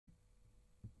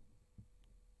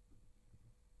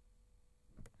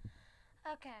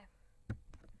Okay.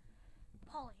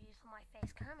 Apologies for my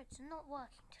face cam, it's not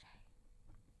working today.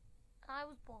 I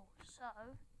was bored,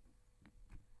 so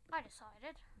I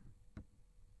decided to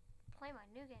play my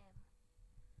new game.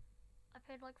 I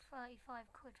paid like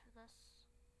 35 quid for this.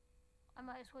 I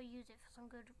might as well use it for some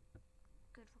good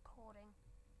recording.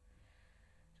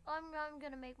 So I'm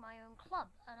gonna make my own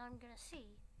club, and I'm gonna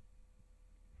see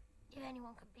if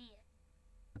anyone can beat it.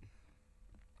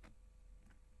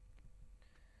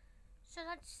 So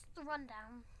that's the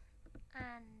rundown,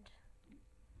 and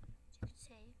as you can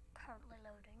see, currently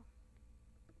loading.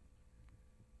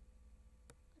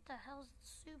 What the hell's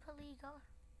Super Liga?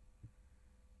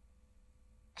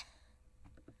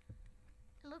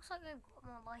 It looks like they've got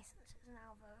more licenses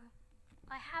now though.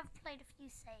 I have played a few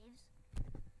saves.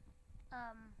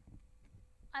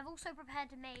 I've also prepared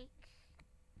to make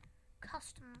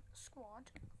custom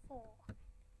squad for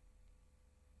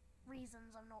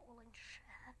reasons I'm not willing to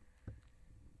share.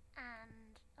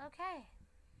 And okay.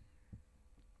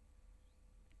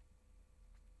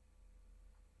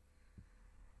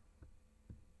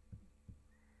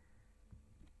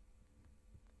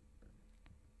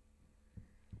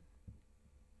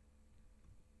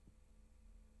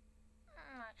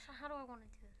 Alright, so how do I want to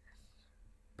do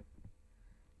this?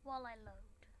 While I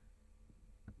load.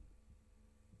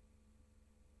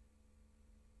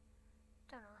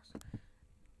 Don't ask.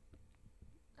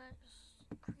 Let's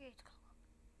create a club.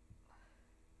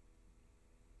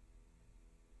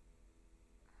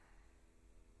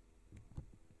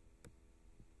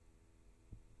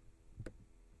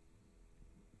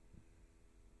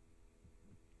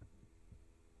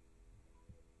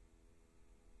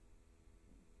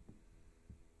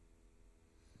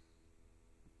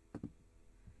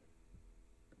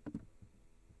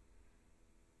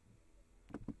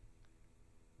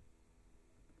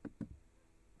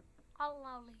 I'll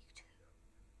allow League 2.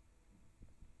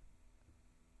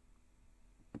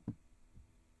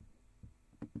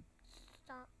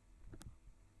 Start.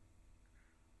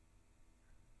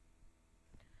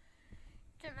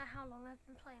 Don't know how long I've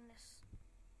been playing this.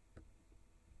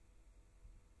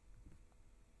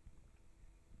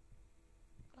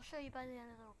 I'll show you by the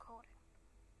end of the recording.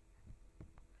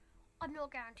 I'm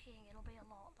not guaranteeing it'll be a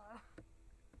lot though.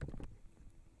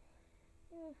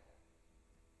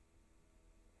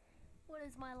 What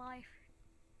is my life?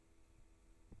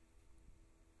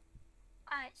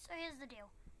 Alright, so here's the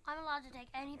deal. I'm allowed to take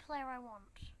any player I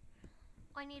want.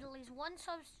 I need at least one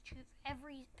substitute for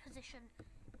every position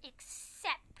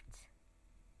except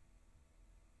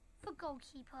for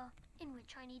goalkeeper, in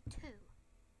which I need 2.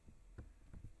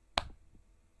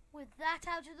 With that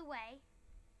out of the way,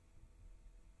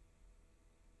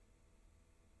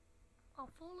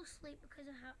 I'll fall asleep because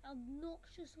of how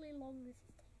obnoxiously long this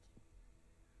is taking.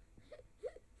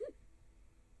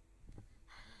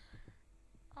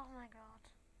 Oh my god.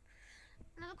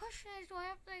 Now the question is, do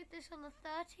I upload this on the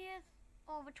 30th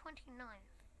or the 29th?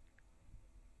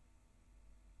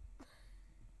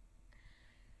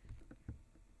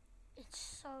 It's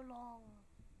so long.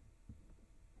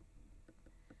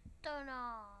 Don't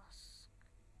ask.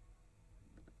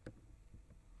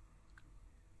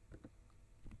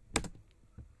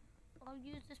 I'll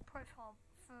use this profile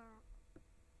for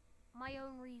my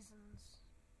own reasons.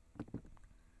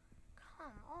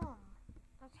 Come on.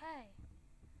 Okay.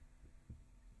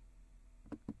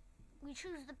 We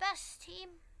choose the best team.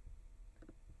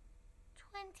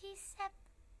 27.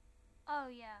 Oh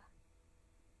yeah.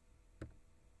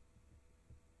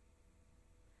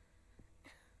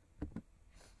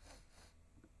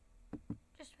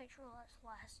 Just to make sure that's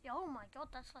less. Oh my god,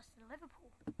 that's less than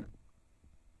Liverpool.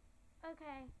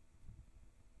 Okay.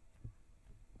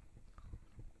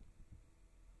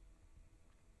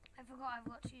 I forgot I've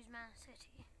got to use Man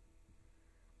City.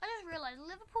 I just realised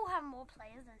Liverpool have more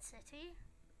players than City.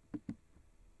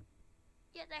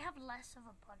 Yet they have less of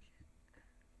a budget.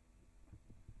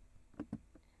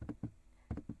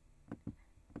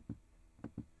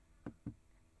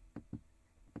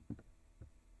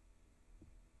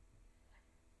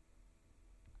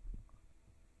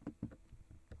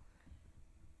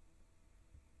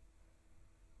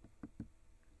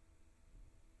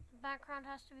 The background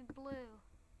has to be blue.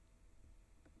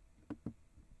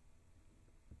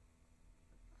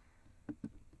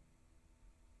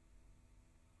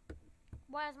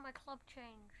 Why has my club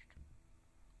changed?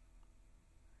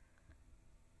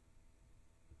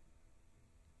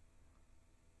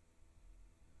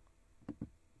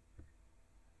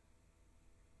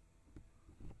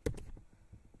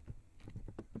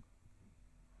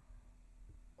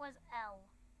 Where's L?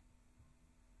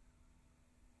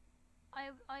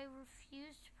 I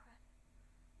refuse to press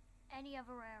any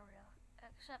other area.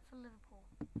 except for Liverpool.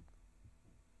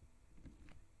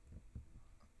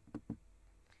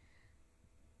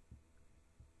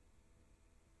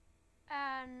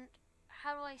 And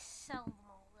how do I sell them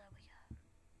all? There we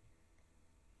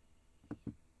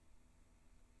go.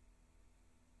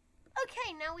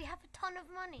 Okay, now we have a ton of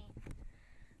money.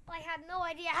 I had no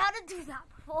idea how to do that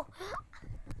before.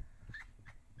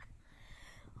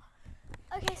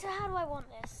 Okay, so how do I want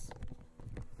this?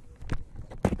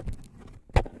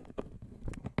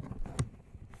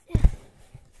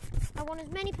 I want as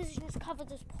many positions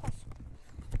covered as possible.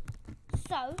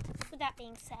 So, with that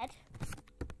being said,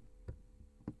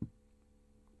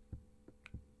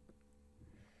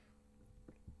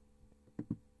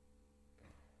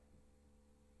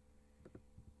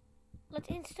 let's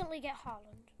instantly get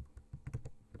Haaland.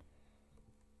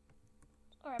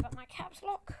 Sorry about my caps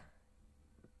lock.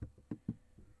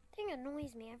 Thing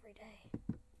annoys me every day.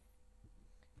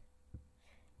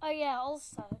 Oh yeah,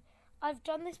 also, I've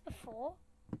done this before.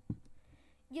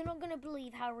 You're not going to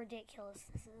believe how ridiculous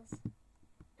this is.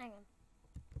 Hang on.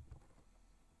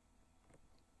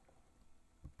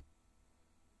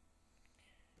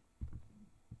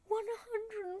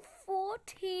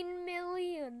 $114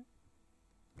 million.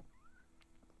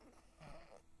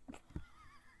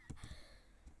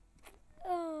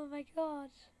 Oh my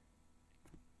god.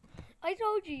 I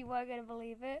told you weren't going to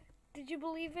believe it. Did you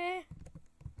believe it?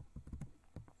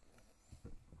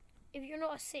 If you're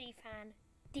not a City fan,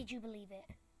 did you believe it?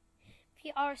 If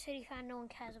you are a City fan, no one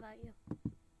cares about you.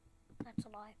 That's a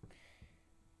lie.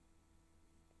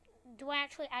 Do I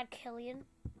actually add Kylian?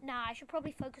 Nah, I should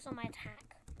probably focus on my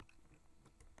attack.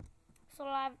 So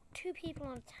I'll have 2 people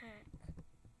on attack.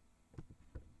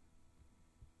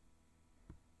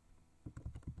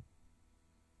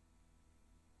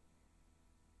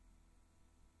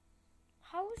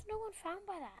 How was no one found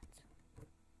by that?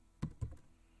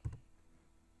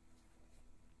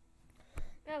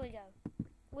 There we go.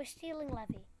 We're stealing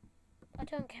Levy. I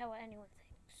don't care what anyone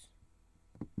thinks.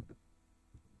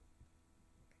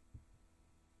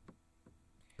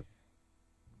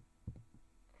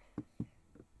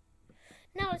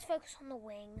 Now let's focus on the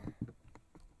wing.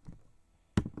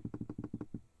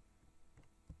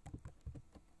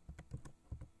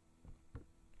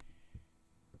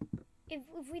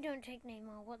 If we don't take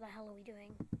Neymar, what the hell are we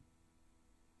doing?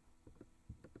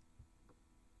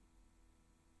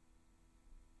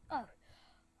 Oh.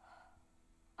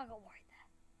 I got worried there.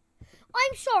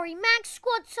 I'm sorry, max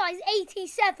squad size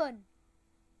 87.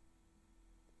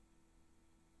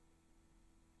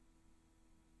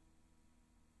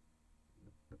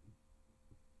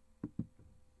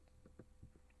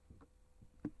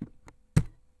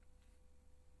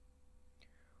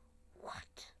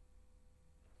 What?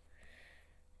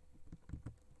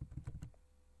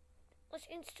 Let's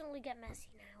instantly get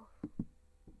Messi now.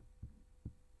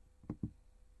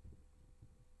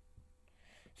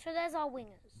 So there's our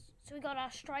wingers. So we got our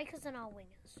strikers and our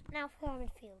wingers. Now for our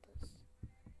midfielders.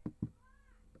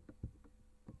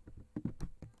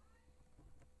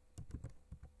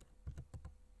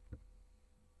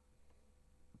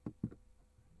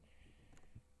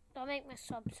 I'll make my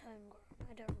subs homegrown.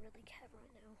 I don't really care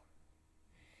right now.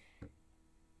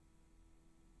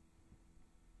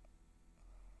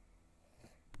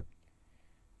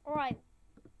 Alright.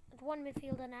 One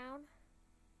midfielder now.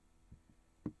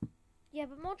 Yeah,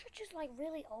 but Modric is like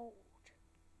really old.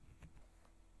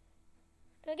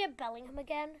 Do I get Bellingham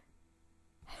again?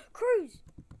 Cruz!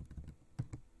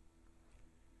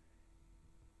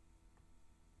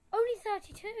 Only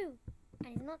 32. And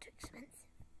he's not too expensive.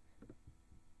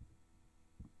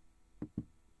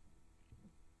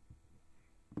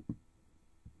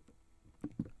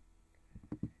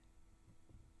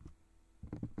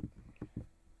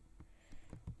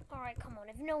 Alright, come on.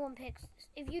 If no one picks this,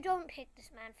 if you don't pick this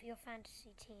man for your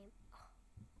fantasy team.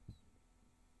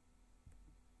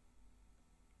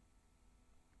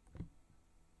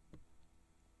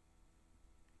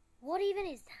 What even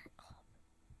is that club?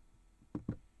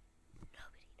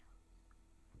 Nobody knows.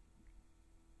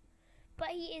 But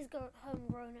he is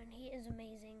homegrown and he is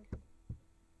amazing.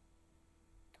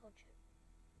 Told you.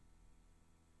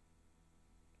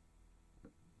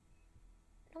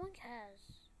 No one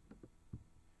cares.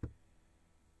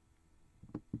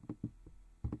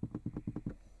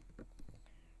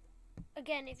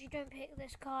 Again, if you don't pick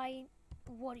this guy,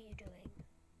 what are you doing?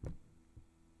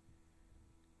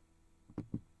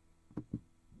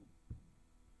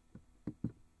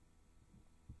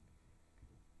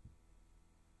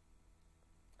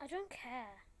 I don't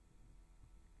care.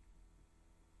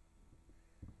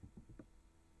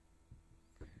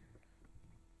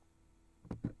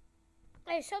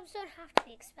 Hey, subs don't have to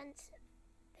be expensive.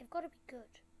 They've got to be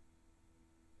good.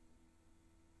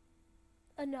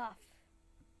 Enough.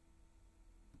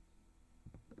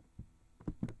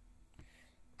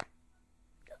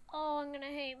 Oh, I'm gonna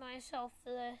hate myself for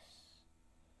this.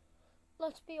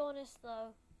 Let's be honest though.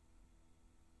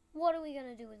 What are we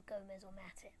gonna do with Gomez or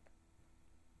Matip?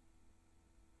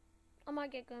 I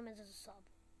might get Gomez as a sub.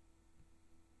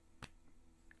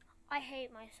 I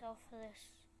hate myself for this.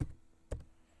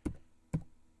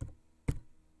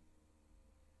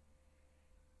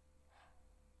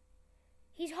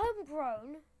 He's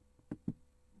homegrown.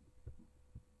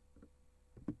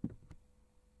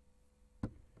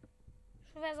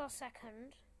 So there's our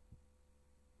second.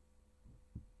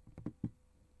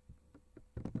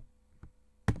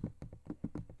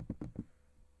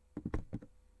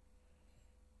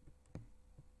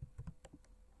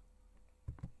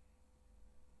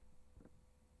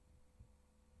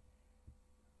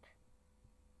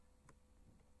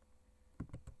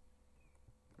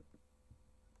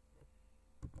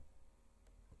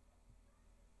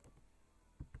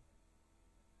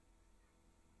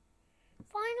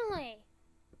 Finally!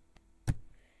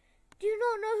 Do you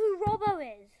not know who Robbo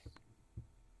is?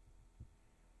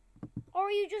 Or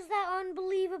are you just that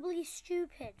unbelievably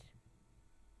stupid?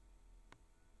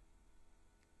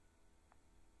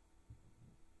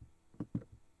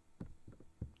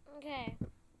 Okay.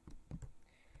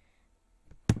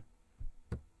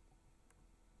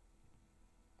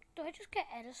 Do I just get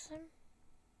Edison?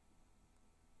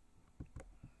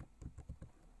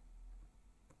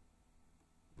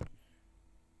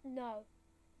 No,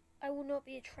 I will not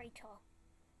be a traitor.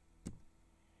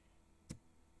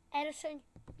 Edison,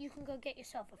 you can go get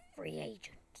yourself a free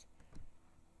agent.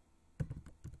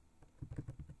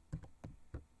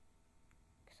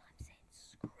 Because I'm saying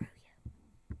screw you.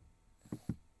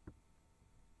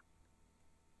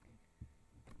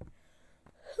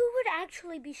 Who would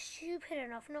actually be stupid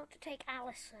enough not to take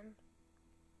Allison?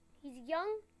 He's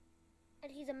young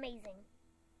and he's amazing.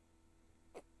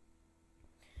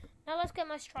 Now let's get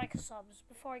my striker subs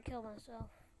before I kill myself.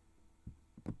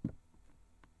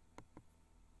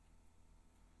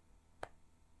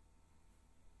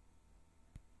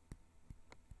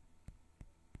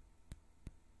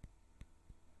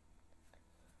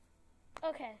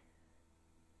 Okay.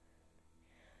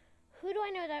 Who do I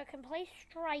know that can play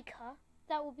striker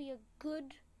that will be a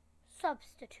good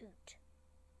substitute?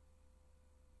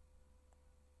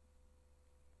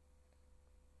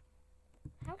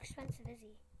 How expensive is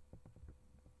he?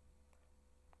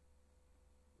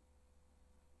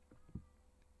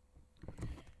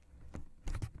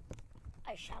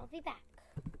 I shall be back.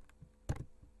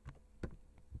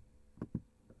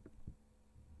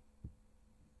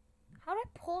 How do I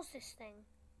pause this thing?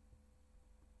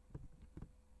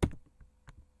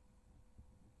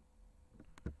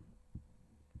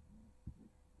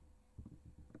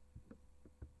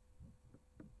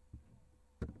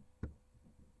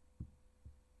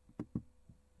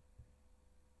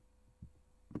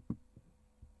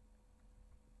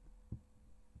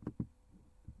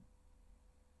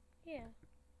 Yeah.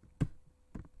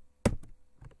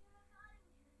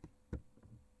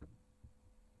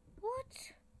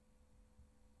 What?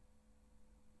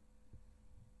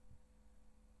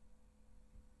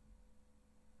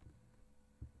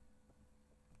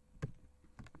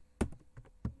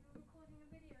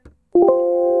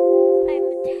 I'm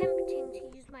attempting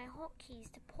to use my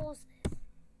hotkeys to pause this.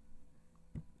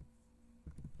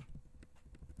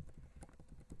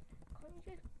 Can't you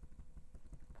just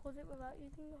pause it without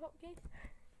using the hotkeys?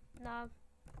 No,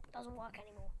 doesn't work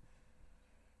anymore.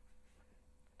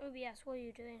 OBS, what are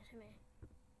you doing to me?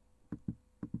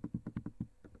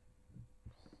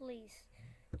 Please,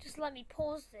 just let me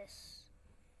pause this.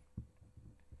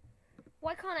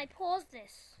 Why can't I pause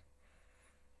this?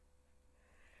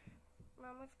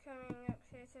 Mum was coming up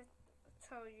here to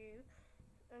tell you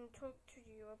and talk to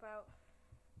you about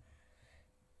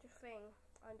the thing,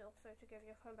 and also to give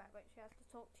your phone back, but she has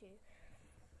to talk to you.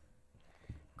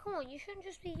 Come on, you shouldn't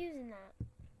just be using that.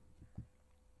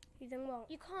 Using what?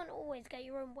 You can't always get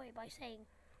your own way by saying,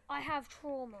 I have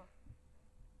trauma.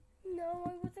 No,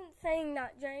 I wasn't saying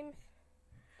that, James.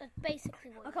 That's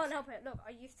basically what I can't help it. Look,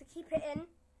 I used to keep it in,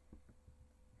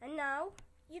 and now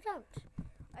you don't.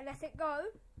 I let it go,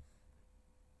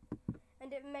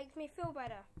 and it makes me feel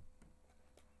better.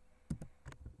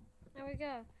 There we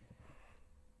go.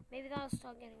 Maybe that'll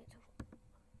start getting it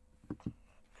to...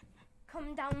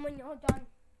 Come down when you're done.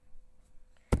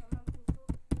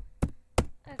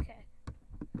 Okay.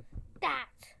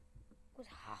 That was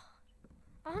hard.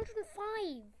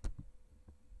 105.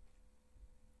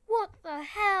 What the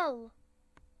hell?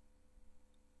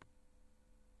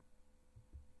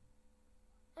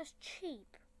 That's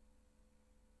cheap.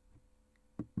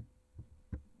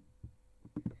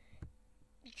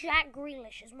 Jack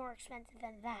Grealish is more expensive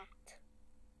than that.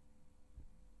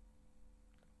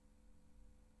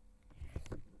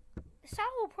 Salah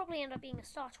will probably end up being a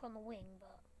starter on the wing,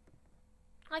 but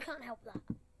I can't help that.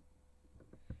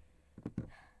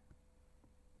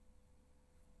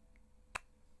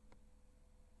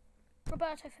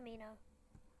 Roberto Firmino.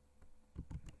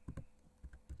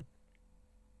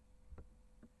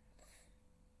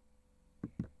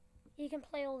 He can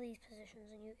play all these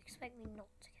positions and you expect me not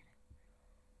to get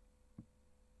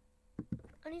him.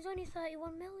 And he's only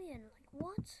 31 million. Like,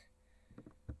 what?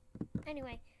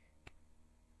 Anyway.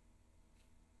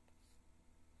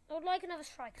 I would like another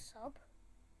striker sub.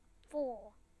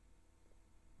 For,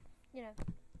 you know.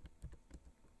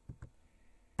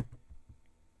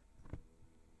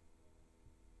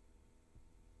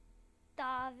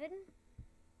 Darwin.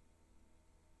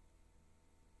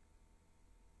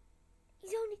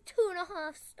 He's only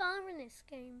 2.5 star in this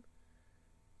game.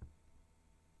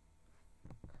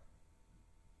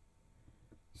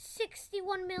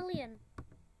 61 million.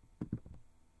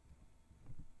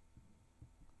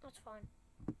 That's fine.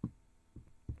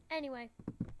 Anyway.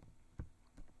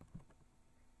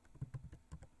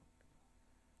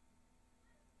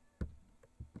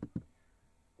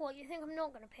 What, you think I'm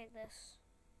not going to pick this?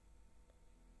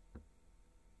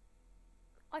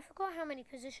 I forgot how many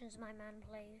positions my man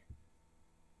played.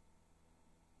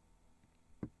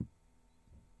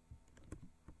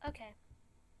 Okay.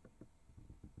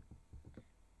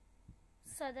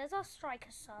 So there's our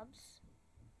striker subs.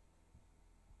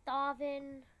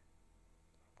 Darwin,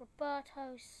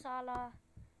 Roberto, Salah.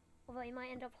 Although he might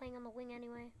end up playing on the wing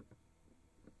anyway.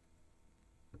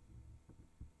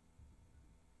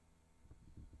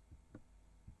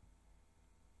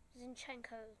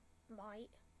 Zinchenko might.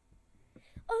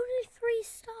 Only 3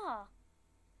 star.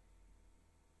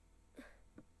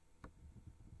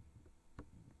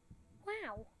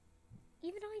 Wow.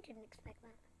 Even I didn't expect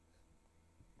that.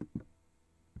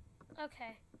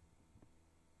 Okay.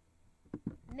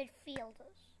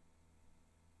 Midfielders.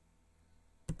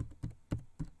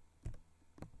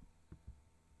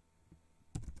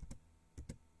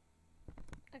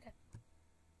 Okay.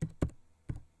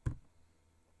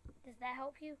 Does that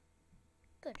help you?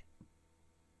 Good.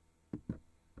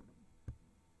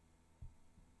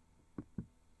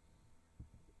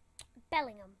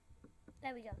 Bellingham.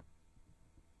 There we go.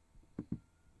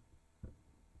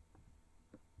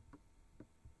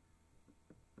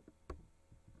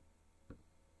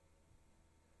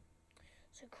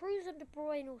 So Cruz and De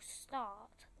Bruyne will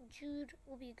start. Jude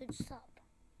will be a good sub.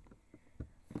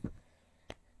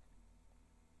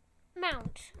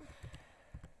 Mount.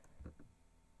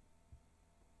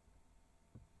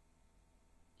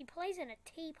 He plays in a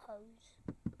T-pose.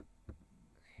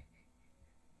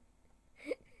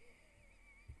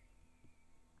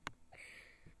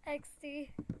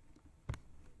 XD.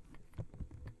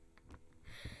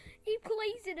 He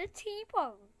plays in a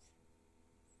T-pose.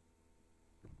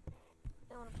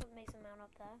 I want to put Mason Mount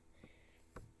up there.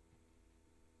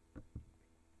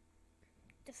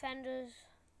 Defenders.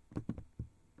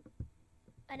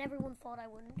 And everyone thought I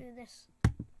wouldn't do this.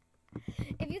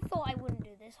 If you thought I wouldn't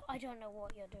do this, I don't know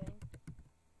what you're doing.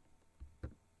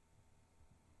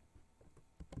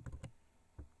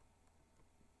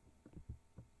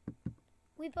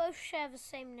 We both share the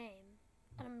same name,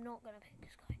 and I'm not going to pick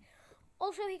this guy.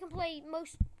 Also, he can play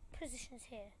most positions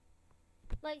here.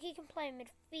 Like, he can play in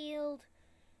midfield.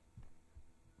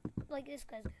 Like, this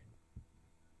guy's good.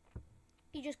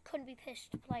 He just couldn't be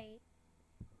pitched to play,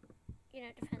 you know,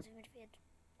 defensive midfield.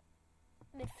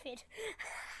 Midfield.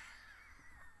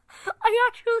 I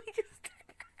actually just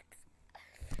did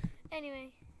that.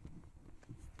 Anyway.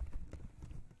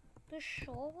 Does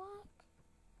Shaw work?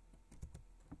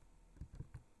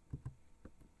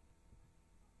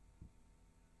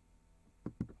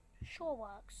 Shaw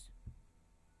works.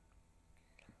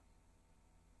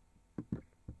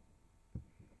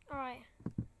 Alright.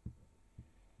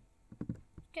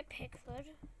 Get Pickford.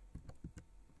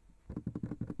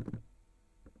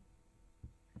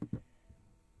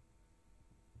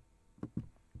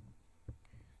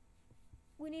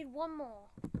 We need one more.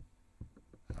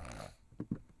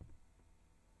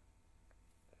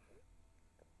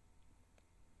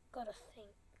 Gotta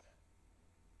think.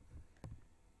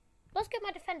 Let's get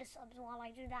my defender subs while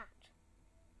I do that.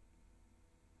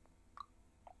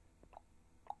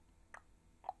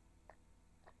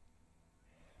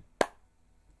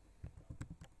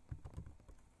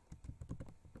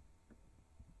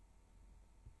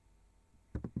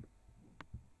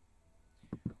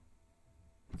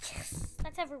 Yes,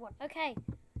 that's everyone. Okay,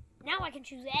 Now I can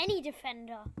choose any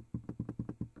defender.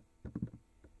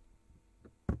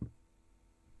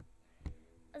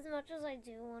 As much as I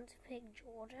do want to pick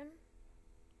Jordan,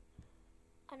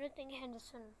 I don't think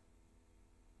Henderson.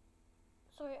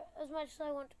 Sorry, as much as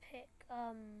I want to pick,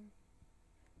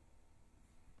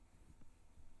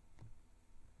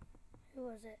 who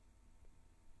was it?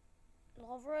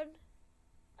 Lovren?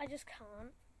 I just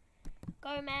can't.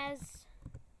 Gomez.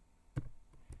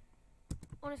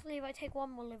 Honestly, if I take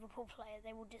one more Liverpool player,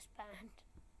 they will disband.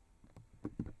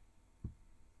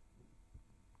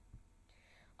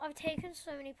 I've taken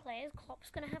so many players, Klopp's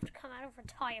going to have to come out of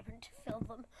retirement to fill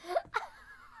them.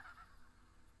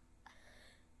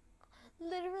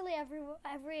 Literally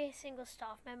every single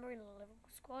staff member in the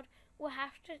Liverpool squad will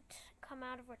have to come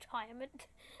out of retirement.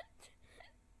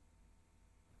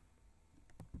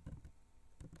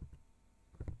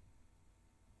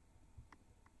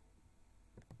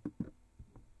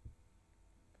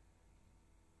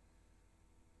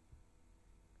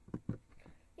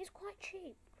 He's quite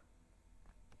cheap.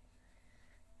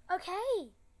 Okay.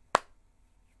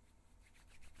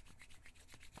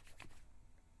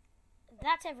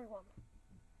 That's everyone.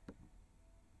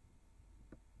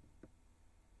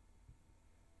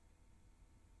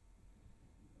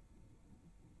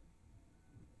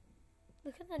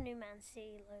 Look at the new Man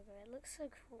City logo. It looks so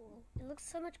cool. It looks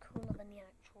so much cooler than the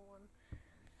actual one.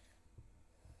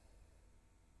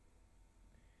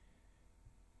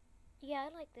 Yeah,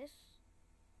 I like this.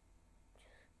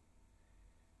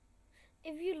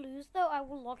 If you lose, though, I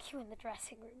will lock you in the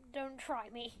dressing room. Don't try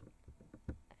me.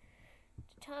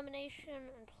 Determination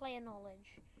and player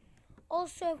knowledge.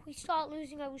 Also, if we start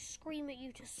losing, I will scream at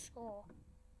you to score.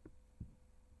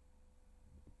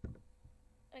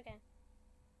 Okay.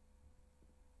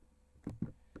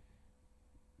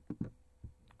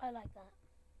 I like that.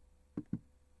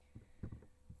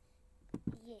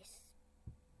 Yes.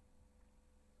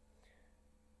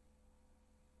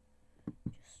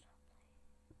 Just stop playing.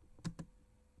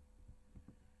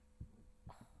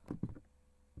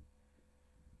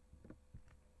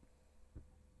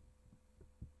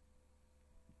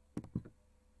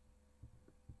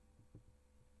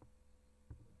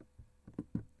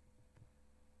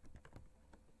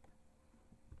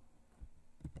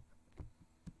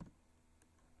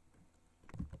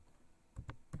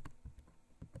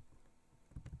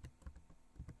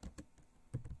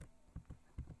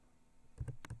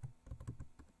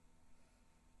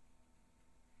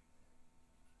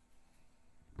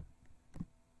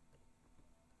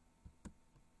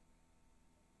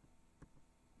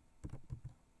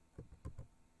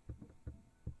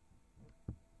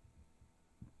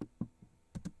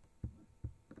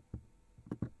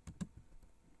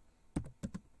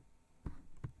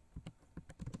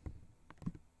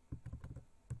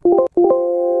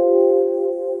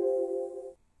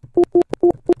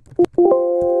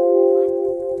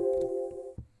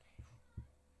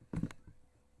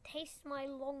 Taste my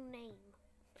long name.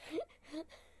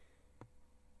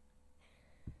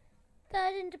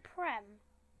 Third into Prem.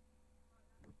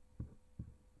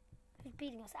 Who's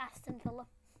beating us? Aston Villa.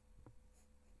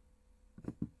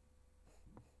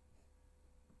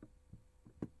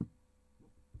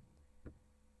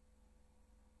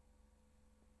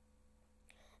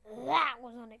 That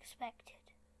was unexpected.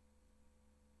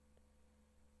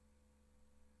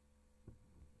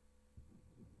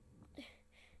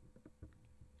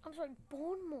 I'm sorry,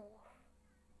 Bournemouth.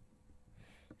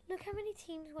 Look how many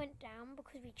teams went down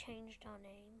because we changed our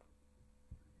name.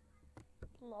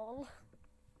 Lol.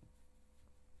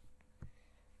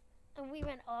 And we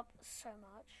went up so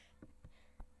much.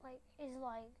 Like, it's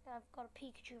like, I've got a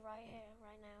Pikachu right here,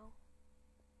 right now.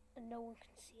 And no one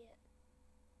can see it.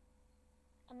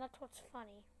 And that's what's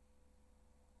funny.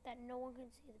 That no one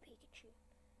can see the Pikachu.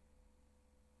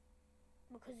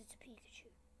 Because it's a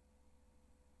Pikachu.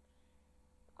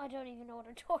 I don't even know what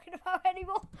I'm talking about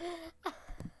anymore.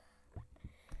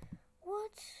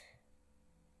 What?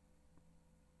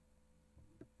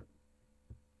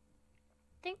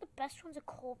 I think the best ones are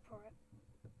corporate.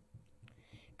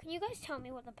 Can you guys tell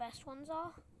me what the best ones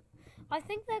are? I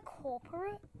think they're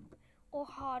corporate or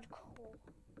hardcore.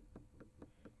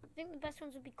 I think the best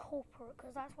ones would be corporate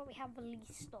because that's what we have the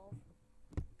least of.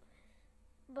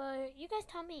 But you guys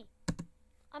tell me.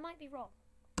 I might be wrong.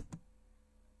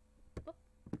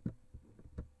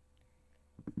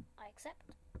 I accept.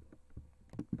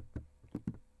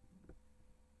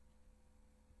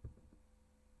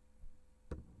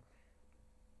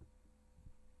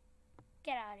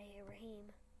 Get out of here,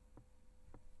 Raheem.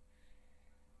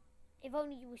 If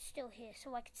only you were still here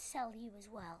so I could sell you as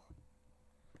well.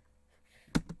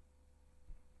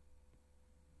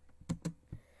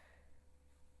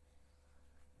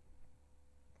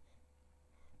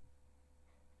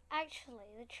 Actually,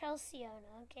 the Chelsea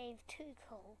owner gave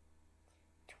Tuchel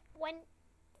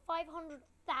 £500,000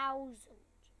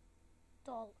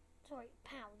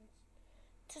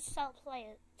 to sell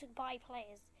players, to buy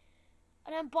players,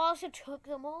 and then Barca took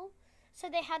them all, so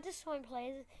they had to sign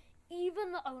players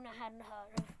even the owner hadn't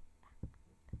heard of.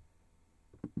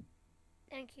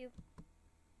 Thank you.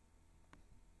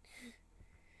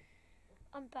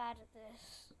 I'm bad at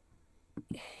this.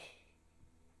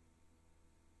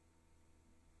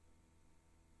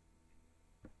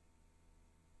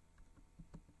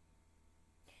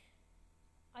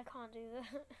 I can't do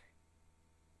that.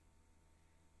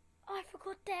 I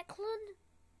forgot Declan.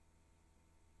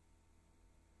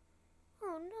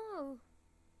 Oh no.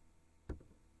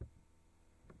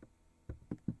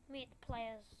 Meet the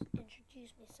players.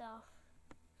 Introduce myself.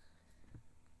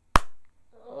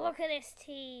 Look at this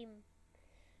team.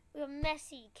 We have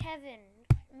Messi, Kevin,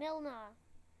 Milner,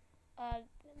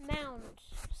 Mount,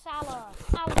 Salah,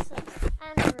 Alisson,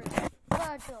 Andrew,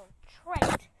 Virgil,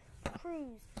 Trent,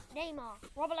 Cruz, Neymar,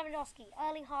 Robert Lewandowski,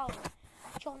 Erling Haaland,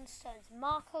 John Stones,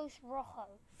 Marcos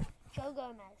Rojo, Joe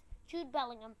Gomez, Jude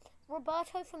Bellingham,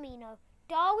 Roberto Firmino,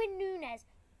 Darwin Núñez,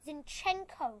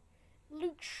 Zinchenko,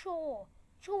 Luke Shaw,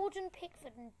 Jordan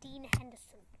Pickford, and Dean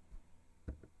Henderson.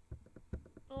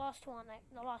 The last three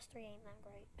ain't that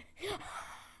great.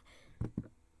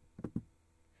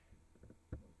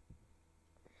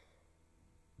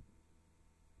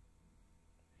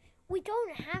 We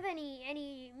don't have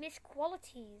any missed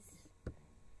qualities.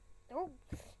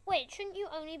 Wait, shouldn't you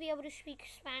only be able to speak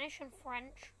Spanish and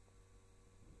French?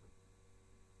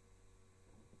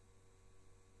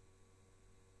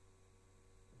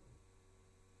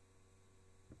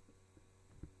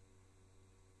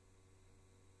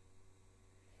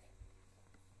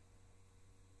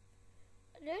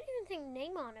 I don't even think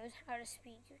Neymar knows how to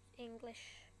speak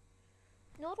English.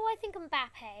 Nor do I think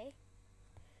Mbappe.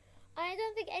 I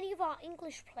don't think any of our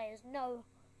English players know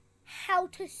how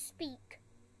to speak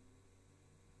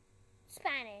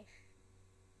Spanish.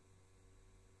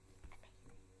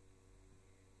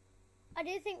 I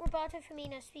do think Roberto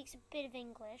Firmino speaks a bit of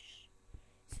English,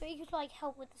 so he could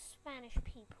help with the Spanish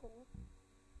people.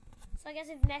 So I guess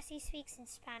if Messi speaks in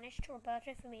Spanish to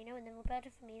Roberto Firmino and then Roberto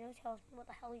Firmino tells me what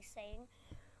the hell he's saying,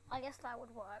 I guess that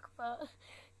would work, but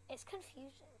it's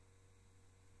confusing.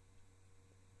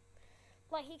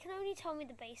 He can only tell me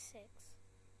the basics.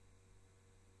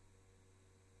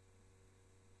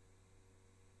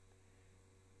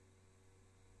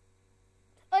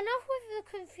 Enough with the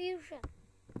confusion.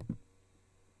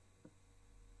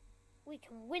 We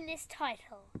can win this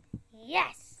title.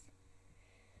 Yes!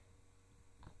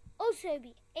 Also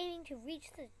be aiming to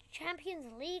reach the Champions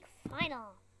League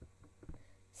final.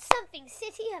 Something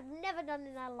City have never done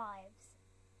in their lives.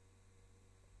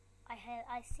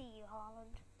 I see you,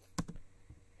 Haaland.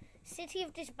 City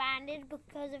have disbanded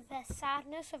because of their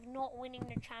sadness of not winning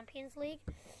the Champions League,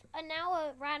 and now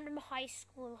a random high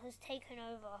school has taken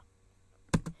over.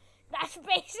 That's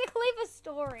basically the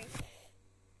story.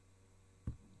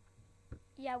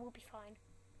 Yeah, we'll be fine.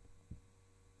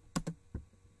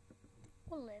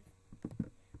 We'll live.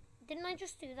 Didn't I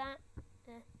just do that?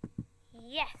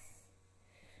 Yes.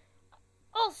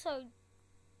 Also,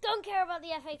 don't care about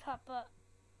the FA Cup, but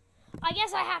I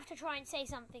guess I have to try and say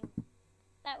something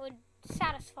that would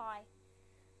satisfy.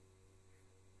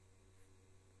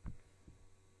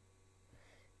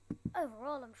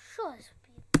 Overall, I'm sure this would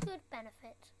be a good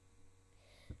benefit.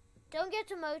 Don't get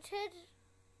demoted.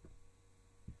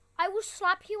 I will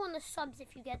slap you on the subs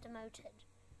if you get demoted.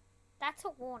 That's a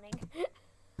warning.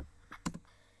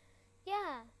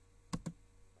 Yeah.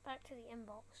 Back to the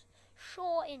inbox.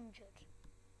 Shaw injured.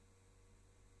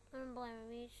 I don't blame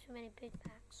me, too many Big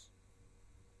Macs.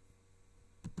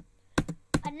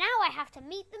 And now I have to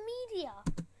meet the media.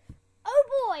 Oh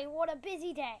boy, what a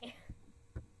busy day.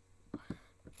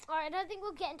 Alright, I don't think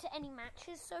we'll get into any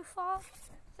matches so far.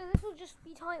 So this will just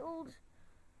be titled,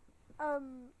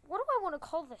 what do I want to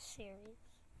call this series?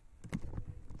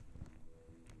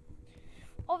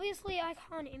 Obviously, I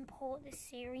can't import this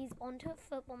series onto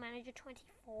Football Manager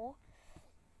 24.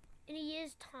 In a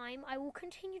year's time, I will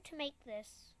continue to make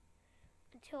this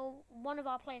until one of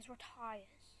our players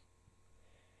retires.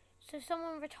 So if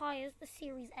someone retires, the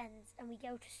series ends, and we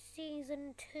go to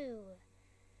Season 2.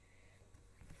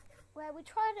 Where we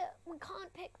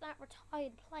can't pick that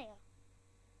retired player.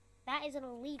 That is an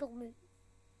illegal move.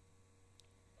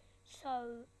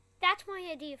 So, that's my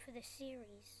idea for this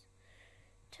series.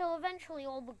 Till eventually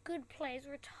all the good players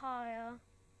retire.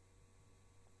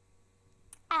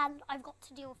 And I've got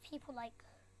to deal with people like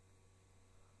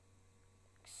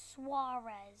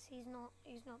Suarez. He's not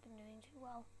been doing too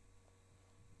well.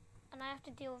 and I have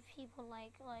to deal with people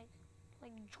like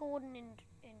Jordan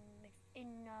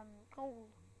in goal,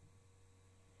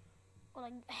 or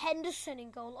like Henderson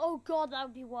in goal. Oh God, that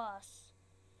would be worse.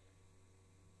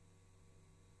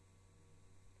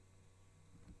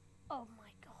 Oh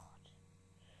my God.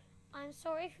 I'm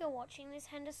sorry if you're watching this,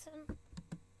 Henderson.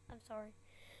 I'm sorry.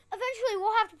 Eventually,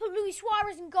 we'll have to put Luis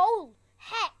Suarez in goal.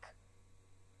 Heck,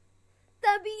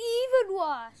 that'd be even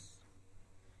worse.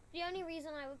 The only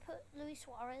reason I would put Luis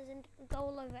Suarez in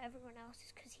goal over everyone else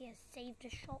is because he has saved a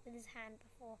shot with his hand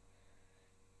before.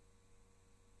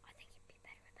 I think he'd be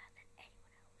better at that than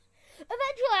anyone else.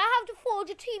 Eventually, I have to forge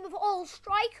a team of all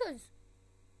strikers.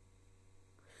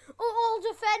 Or all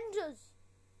defenders.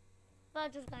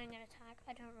 Virgil's going in attack.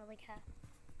 I don't really care.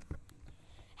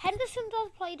 Henderson does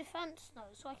play defence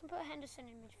though, so I can put Henderson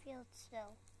in midfield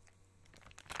still.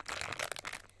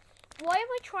 Why am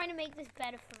I trying to make this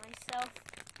better for myself?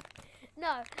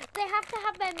 No, they have to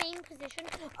have their main position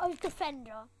as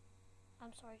defender.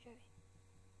 I'm sorry, Joey.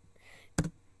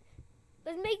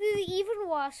 Let's make this even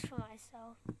worse for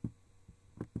myself.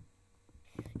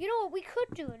 You know what, we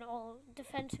could do an all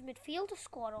defensive midfielder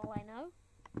squad, all I know.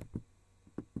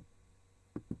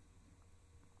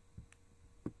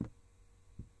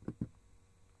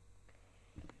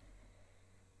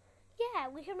 Yeah,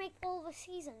 we can make all the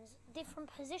seasons different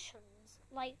positions,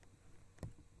 like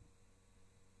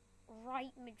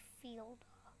right midfielder,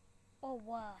 or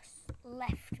worse,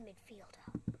 left midfielder.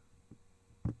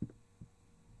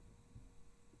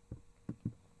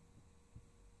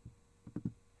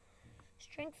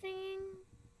 Strengthening?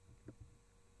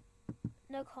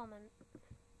 No comment.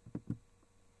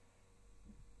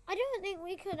 I don't think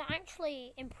we could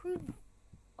actually improve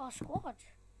our squad.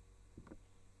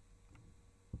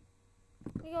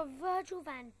 We got Virgil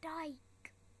van Dijk.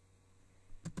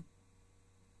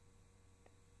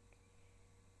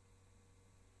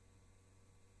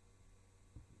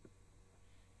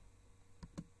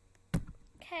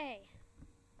 Okay.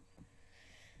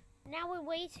 Now we're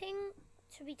waiting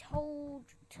to be told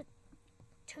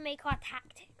to make our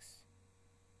tactics.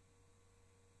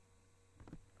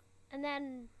 And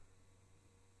then,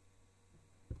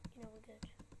 you know, we're good.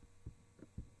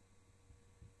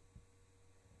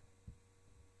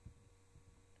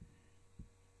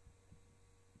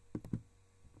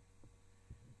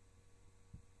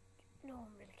 No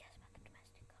one really cares about the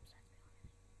domestic cups, let's be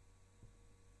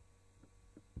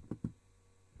honest.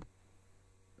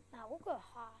 Now we'll go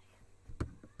high,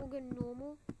 we'll go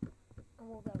normal, and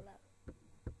we'll go low.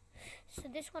 So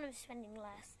this one I'm spending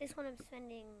less, this one I'm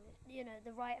spending, you know,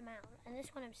 the right amount, and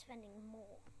this one I'm spending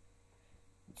more.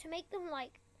 To make them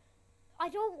like, I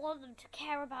don't want them to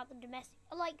care about the domestic,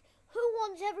 like, who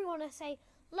wants everyone to say,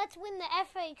 let's win the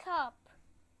FA Cup?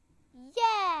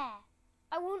 Yeah!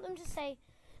 I want them to say,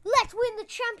 let's win the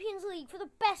Champions League for the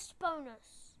best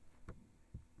bonus.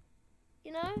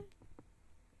 You know?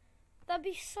 That'd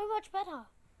be so much better.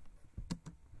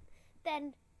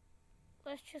 Then,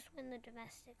 let's just win the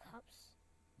domestic cups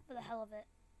for the hell of it.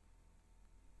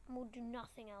 And we'll do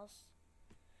nothing else.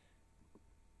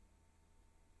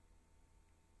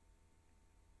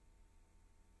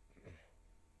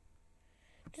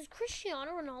 Does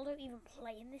Cristiano Ronaldo even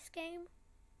play in this game?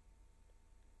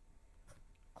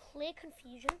 Clear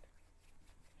confusion.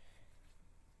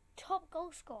 Top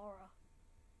goal scorer.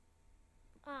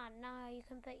 Ah, no, you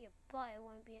can bet your butt it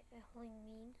won't be anything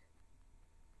mean.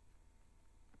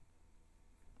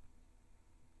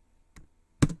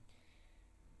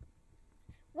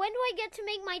 When do I get to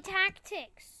make my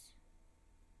tactics?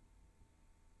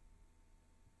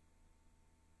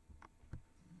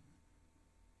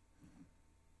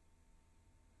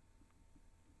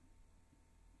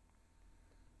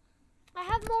 I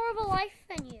have more of a life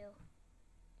than you.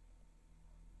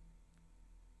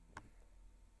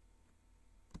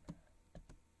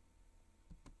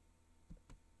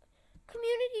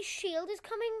 Community Shield is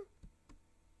coming.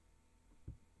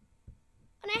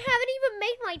 And I haven't even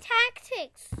made my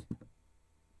tactics.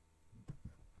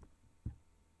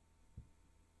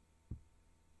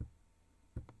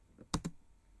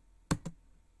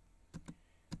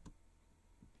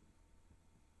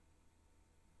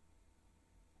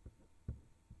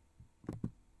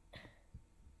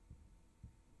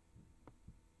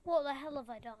 What the hell have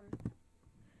I done?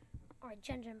 Alright,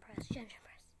 gen press, gen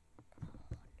press. Come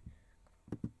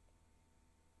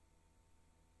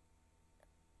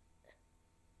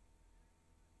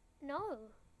on.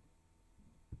 No.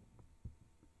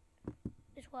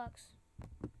 This works.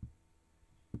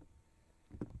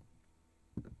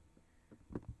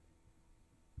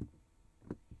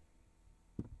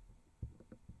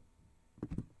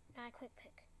 Now I quick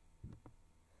pick.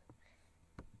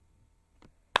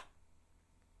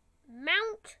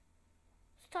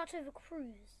 start over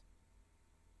cruise.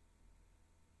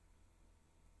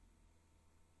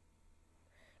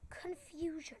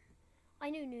 Confusion. I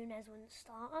knew Nunez wouldn't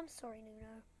start. I'm sorry,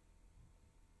 Nuno.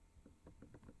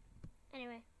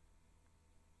 Anyway.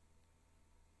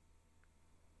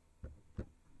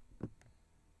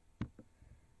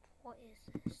 What is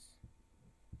this?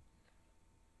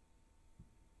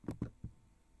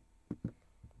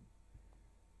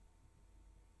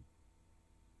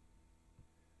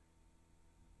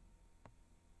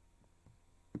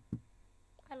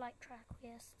 I like track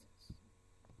quests.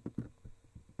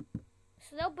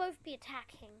 So they'll both be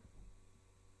attacking.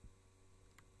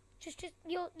 Just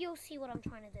you'll see what I'm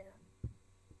trying to do.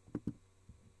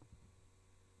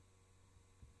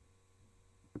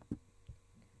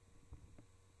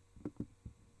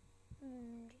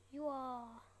 You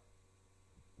are.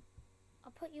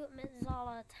 I'll put you at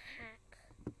Mezzala attack.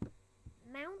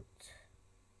 Mount.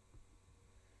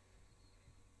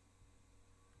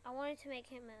 I wanted to make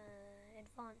him an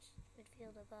advanced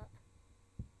midfielder, but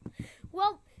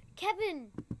well,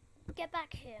 Kevin, get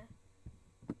back here.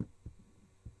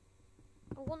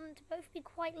 I want them to both be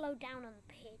quite low down on the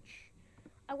pitch.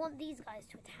 I want these guys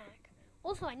to attack.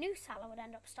 Also, I knew Salah would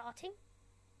end up starting.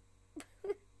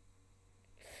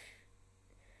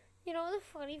 You know what the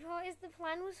funny part is? The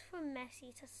plan was for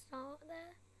Messi to start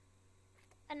there.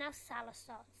 And now Salah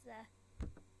starts there.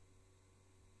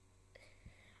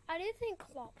 I don't think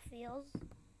Klopp feels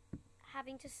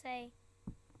having to say,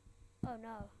 oh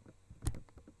no,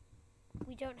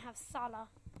 we don't have Salah.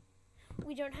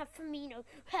 We don't have Firmino.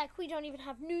 Heck, we don't even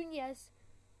have Nunez.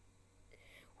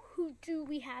 Who do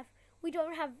we have? We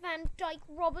don't have Van Dijk,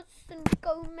 Robertson,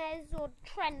 Gomez or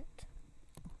Trent.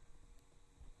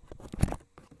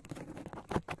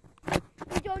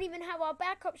 We don't even have our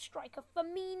backup striker,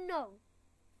 Firmino.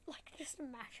 Like, just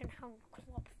imagine how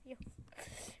Klopp feels.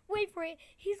 Wait for it.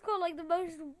 He's got like the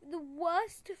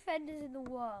worst defenders in the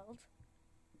world.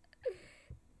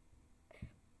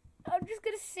 I'm just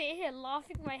gonna sit here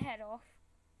laughing my head off.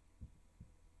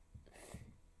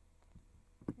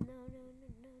 No.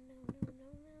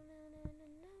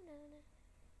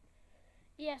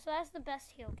 Yeah, so that's the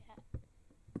best he'll get.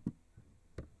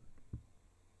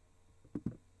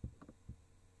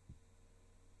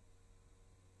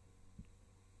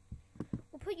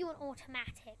 We'll put you on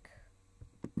automatic.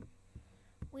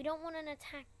 We don't want an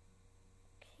attacking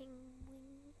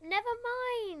wing. Never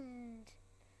mind.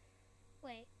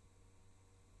 Wait.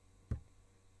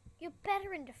 You're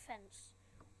better in defense.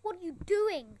 What are you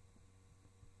doing?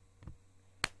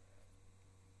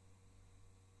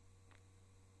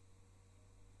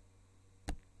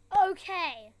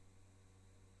 Okay.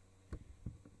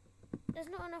 There's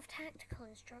not enough tactical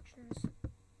instructions.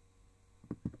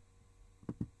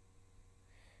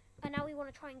 And now we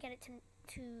want to try and get it to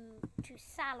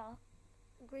Salah,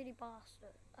 greedy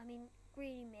bastard. I mean,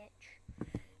 greedy Mitch.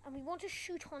 And we want to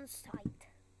shoot on sight.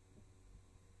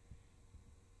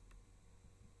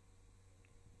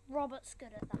 Robert's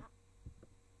good at that.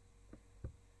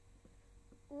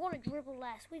 We want to dribble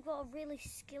less. We've got a really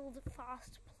skilled,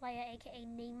 fast player, aka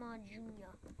Neymar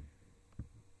Jr.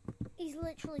 He's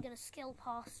literally going to skill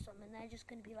past them, and they're just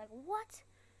going to be like, what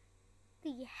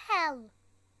the hell?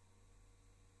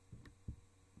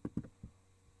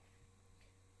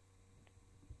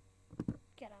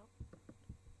 Get out.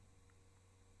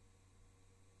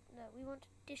 No, we want to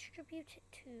distribute it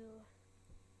to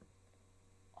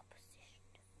opposition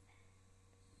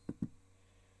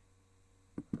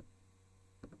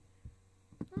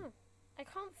defense. I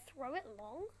can't throw it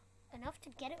long enough to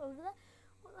get it over there.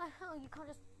 What the hell? You can't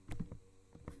just...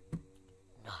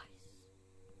 Nice.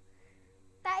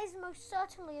 That is most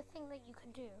certainly a thing that you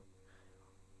can do.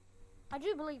 I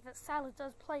do believe that Salah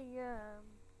does play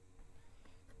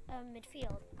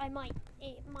midfield.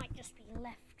 It might just be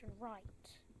left and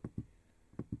right.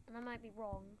 And I might be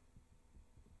wrong.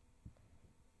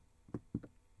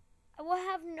 I will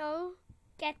have no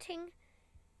getting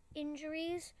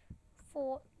injuries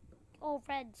or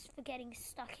reds for getting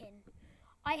stuck in.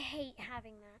 I hate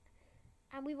having that.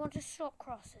 And we want to stop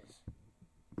crosses.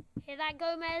 Hear that,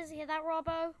 Gomez? Hear that,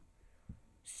 Robbo?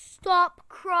 Stop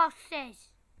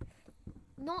crosses.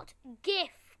 Not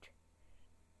gift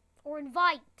or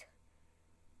invite.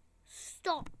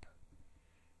 Stop.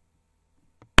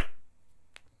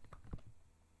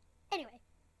 Anyway,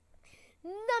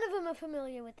 none of them are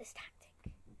familiar with this tactic.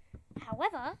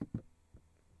 However,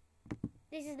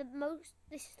 this is the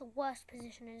worst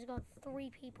position, and it's got 3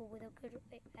 people with a good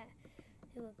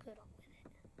who are good with it.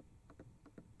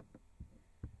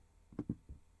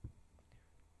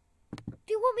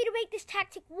 Do you want me to make this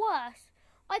tactic worse?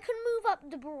 I can move up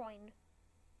De Bruyne.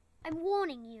 I'm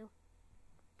warning you.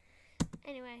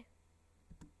 Anyway.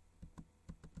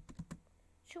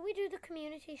 Should we do the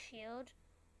community shield?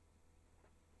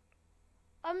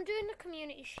 I'm doing the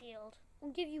community shield.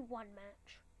 We'll give you one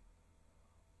match.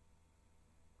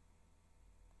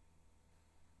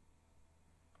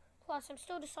 Plus, I'm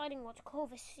still deciding what to call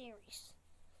this series.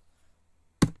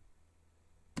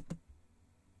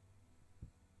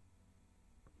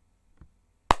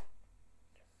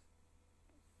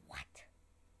 What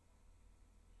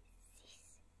is this?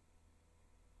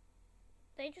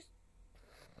 They just...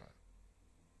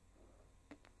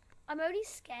 I'm only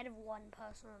scared of one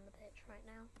person on the pitch right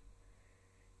now.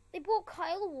 They bought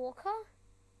Kyle Walker.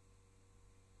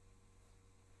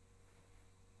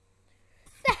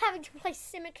 They're having to play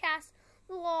Simicast.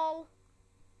 Lol.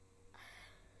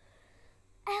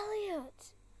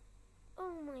 Elliot.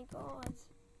 Oh my god.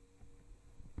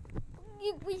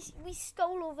 We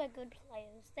stole all their good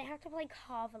players. They have to play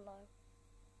Carvalho.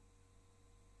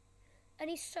 And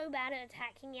he's so bad at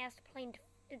attacking, he has to play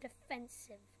a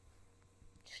defensive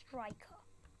striker.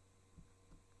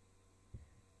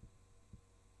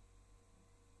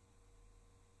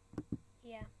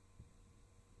 Yeah.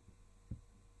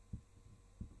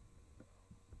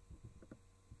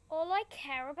 All I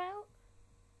care about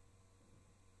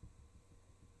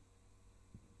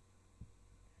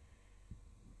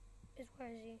is, where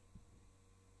is he?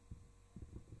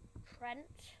 Trent.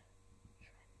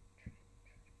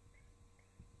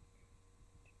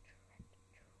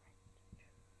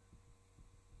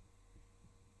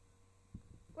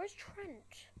 Where's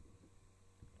Trent?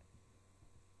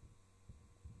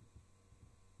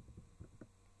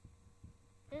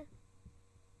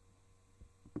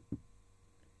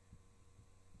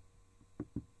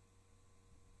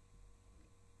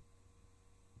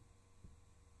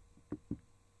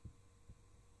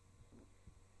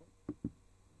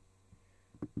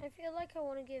 I feel like I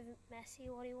want to give Messi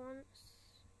what he wants.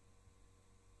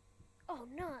 Oh,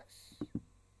 nuts.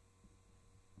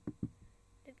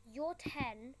 You're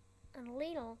 10 and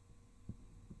Lionel.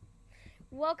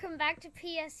 Welcome back to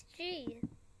PSG.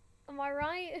 Am I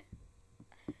right?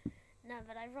 No,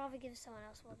 but I'd rather give someone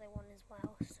else what they want as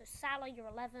well. So Salah, you're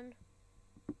 11.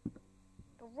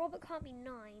 But Robert can't be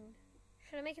 9.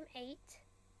 Should I make him 8?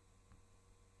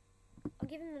 I'll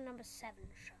give him the number 7.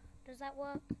 Sure. Does that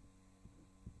work?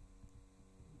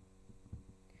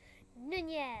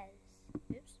 Nunez.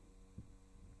 Oops.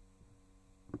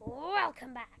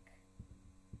 Welcome back.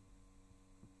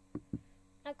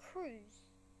 Now Cruz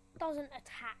doesn't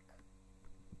attack.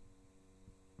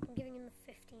 I'm giving him the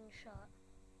 15 shirt.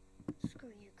 Screw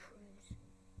you, Cruz.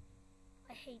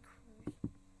 I hate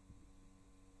Cruz.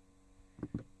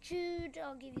 Jude,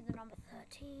 I'll give you the number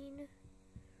 13.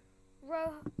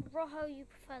 Rojo, you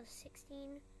prefer the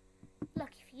 16.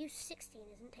 Lucky for you, 16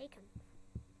 isn't taken.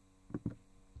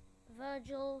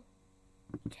 Virgil,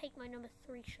 take my number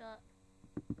 3 shirt.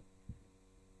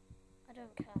 I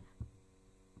don't care.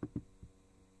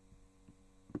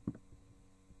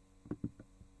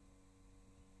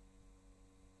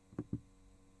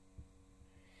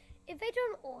 If they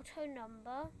don't auto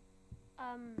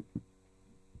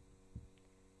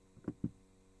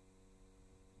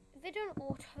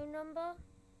number,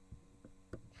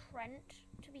 Trent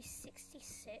to be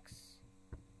 66,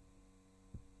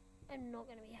 I'm not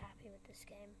going to be happy with this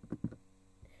game.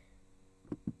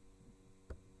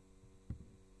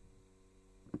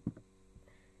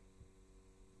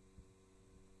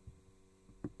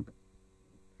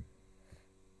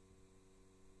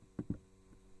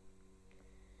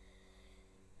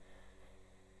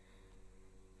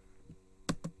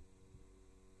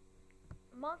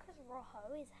 Marcus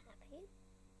Rojo is happy.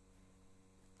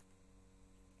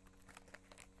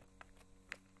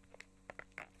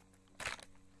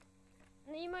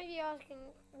 Now you might be asking,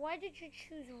 why did you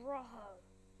choose Rojo?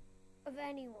 Of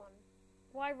anyone?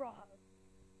 Why Rojo?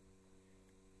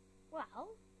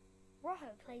 Well,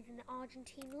 Rojo plays in the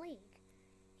Argentine League.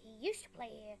 He used to play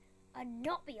here and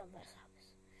not be on the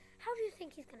subs. How do you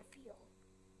think he's going to feel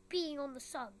being on the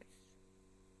subs?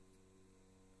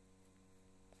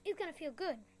 He's going to feel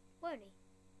good, won't he?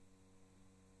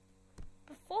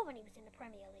 Before, when he was in the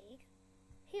Premier League,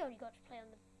 he only got to play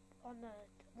on the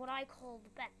what I call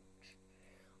the bench.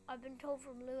 I've been told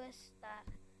from Lewis that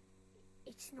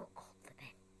it's not called the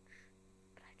bench,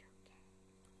 but I don't care.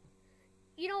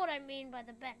 You know what I mean by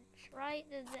the bench, right?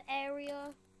 There's the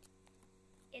area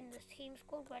in the team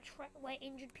squad where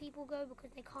injured people go because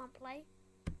they can't play.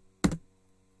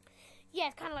 Yeah,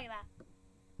 it's kind of like that.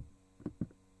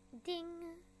 Ding.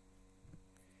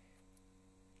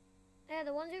 Yeah,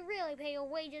 the ones who really pay your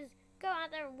wages, go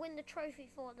out there and win the trophy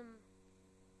for them.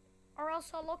 or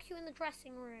else I'll lock you in the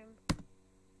dressing room.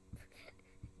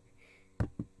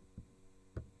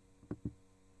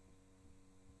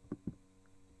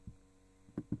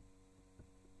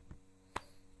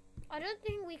 I don't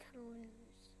think we can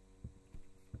lose.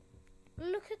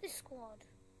 Look at this squad.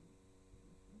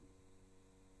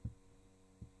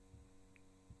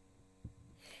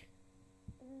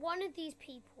 One of these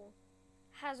people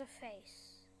has a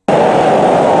face.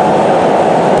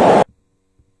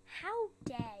 How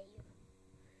dare you?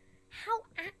 How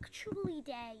actually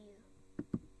dare you?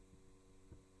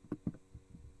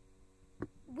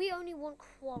 We only want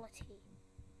quality.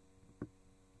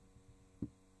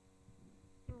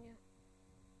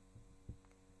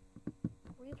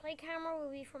 Replay camera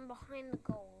will be from behind the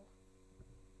goal.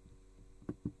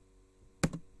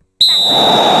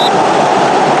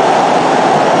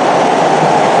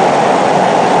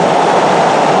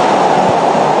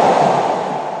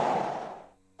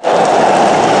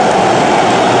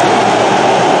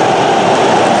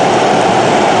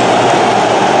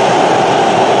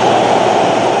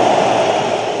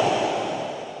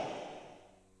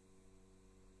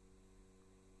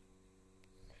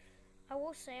 I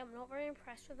will say I'm not very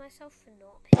impressed with myself for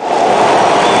not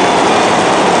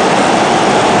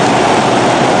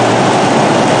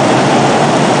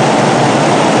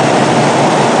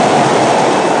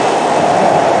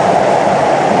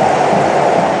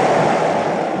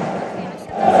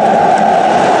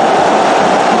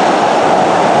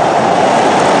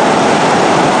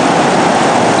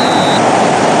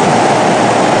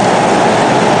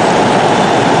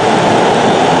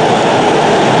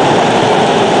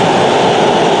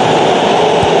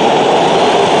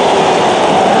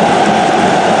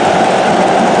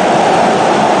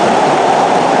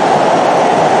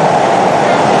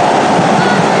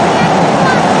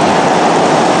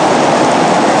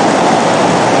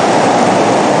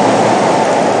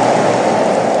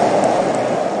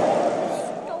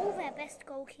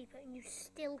goalkeeper and you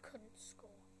still couldn't score.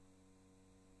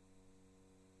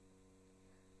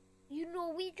 You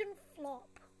Norwegian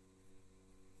flop.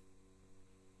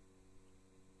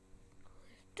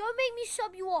 Don't make me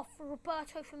sub you off for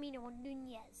Roberto Firmino or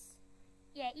Nunez.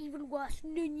 Yeah, even worse,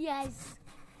 Nunez.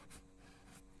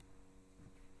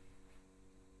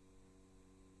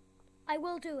 I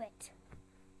will do it.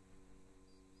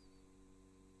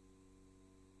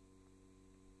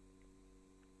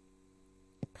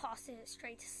 Passing it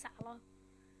straight to Salah.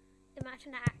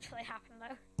 Imagine that actually happened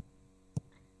though.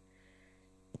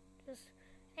 Just,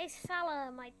 hey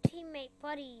Salah, my teammate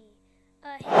buddy.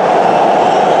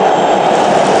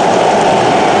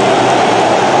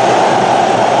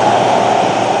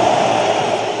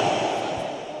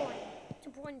 De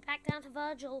Bruyne back down to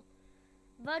Virgil.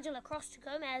 Virgil across to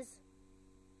Gomez.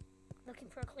 Looking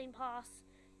for a clean pass.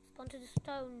 It's gone to the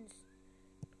Stones.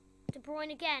 De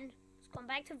Bruyne again. It's gone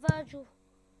back to Virgil.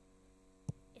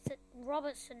 It's at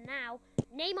Robertson now.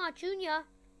 Neymar Jr.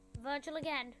 Virgil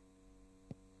again.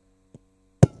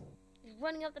 He's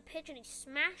running up the pitch and he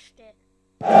smashed it.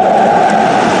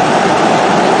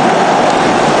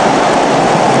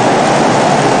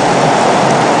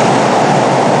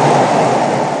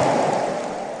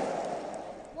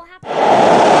 What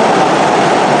happened?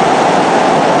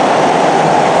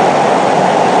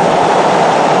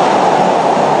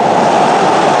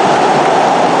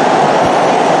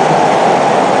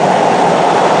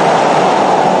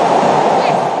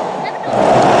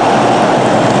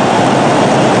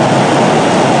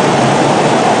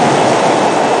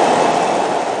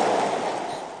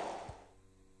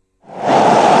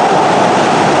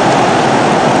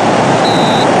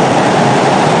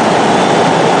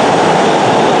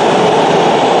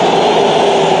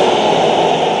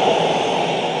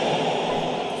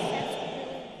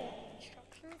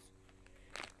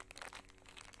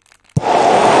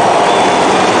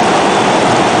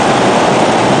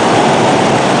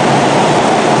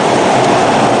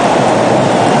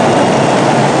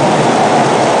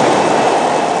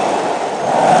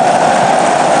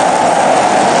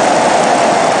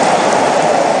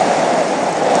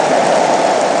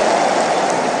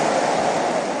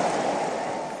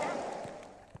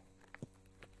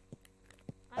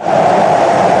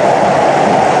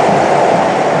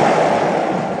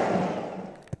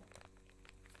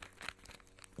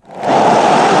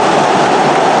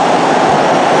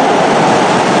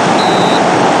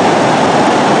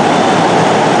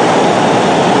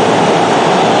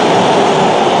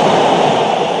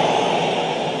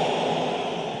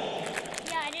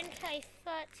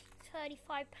 £35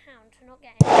 for not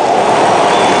getting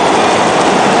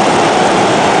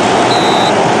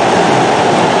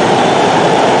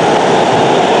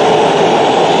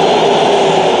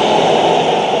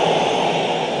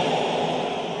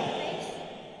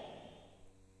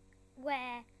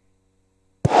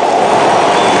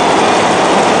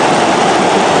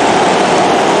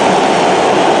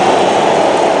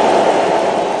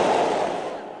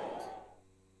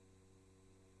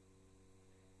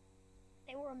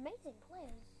they were amazing players.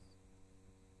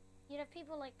 You'd have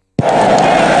people like...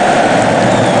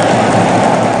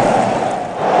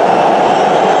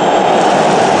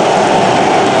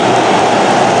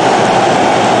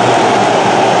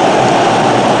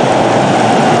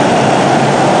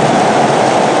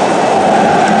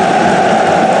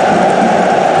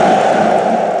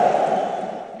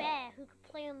 Bear, who could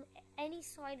play on any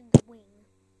side of the wing.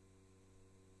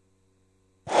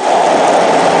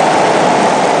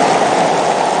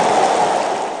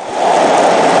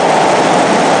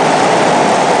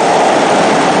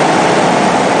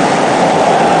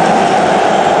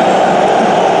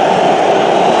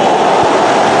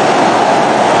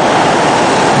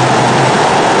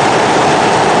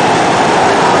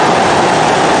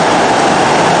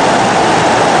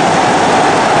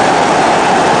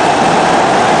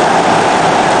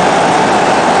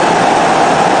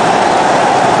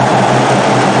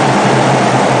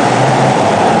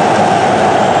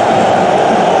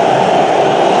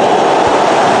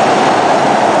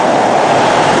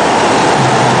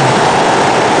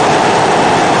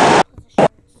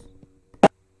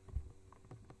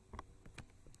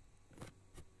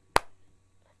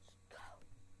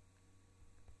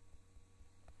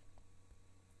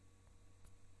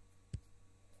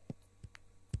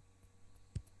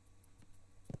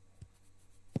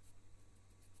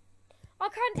 Our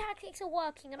current tactics are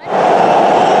working, and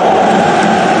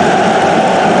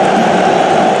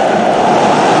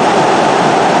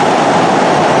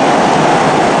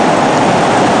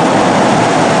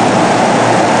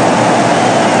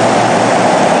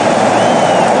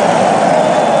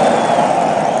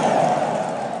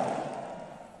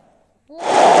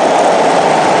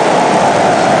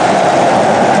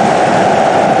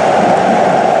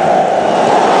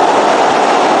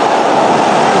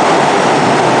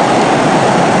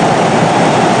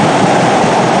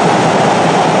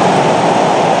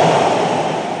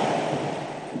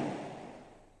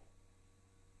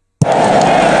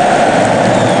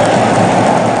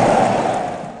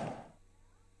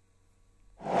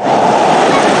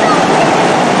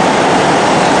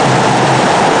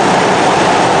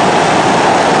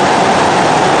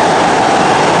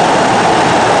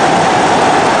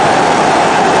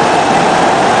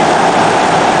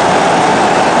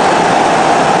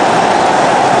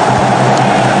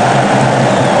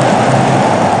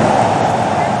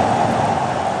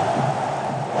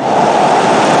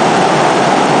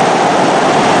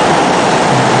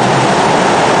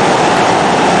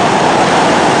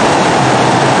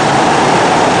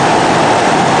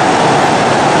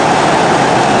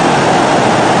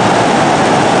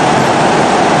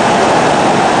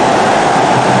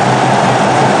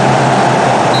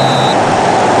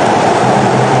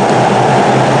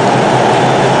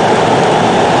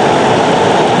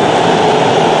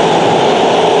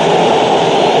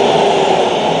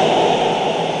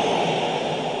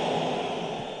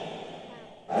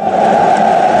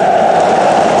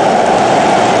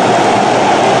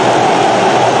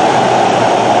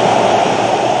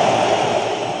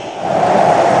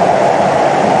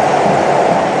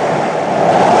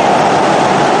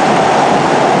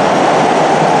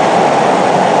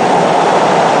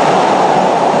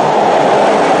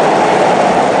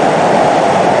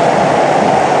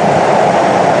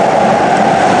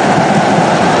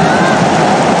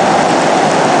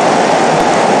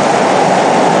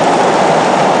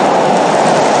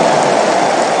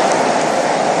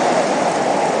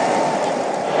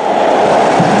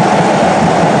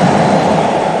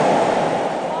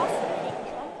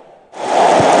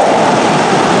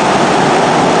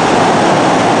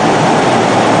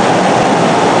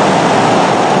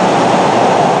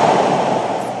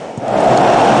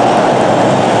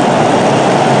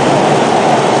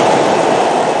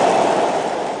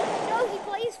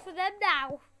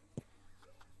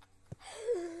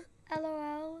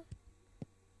LOL.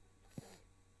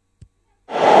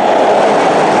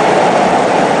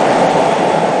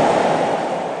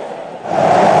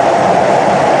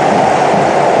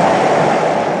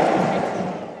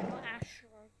 Not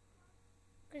Astro.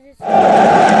 Because it's...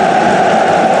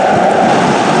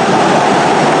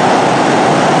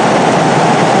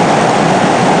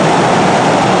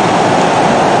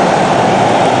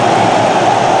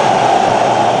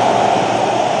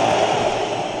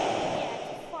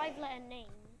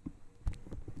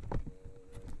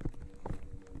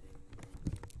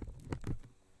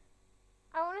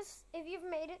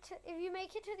 if you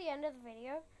make it to the end of the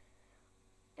video,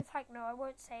 in fact no, I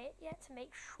won't say it yet to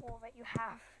make sure that you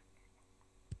have.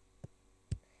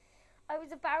 I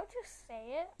was about to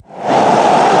say it.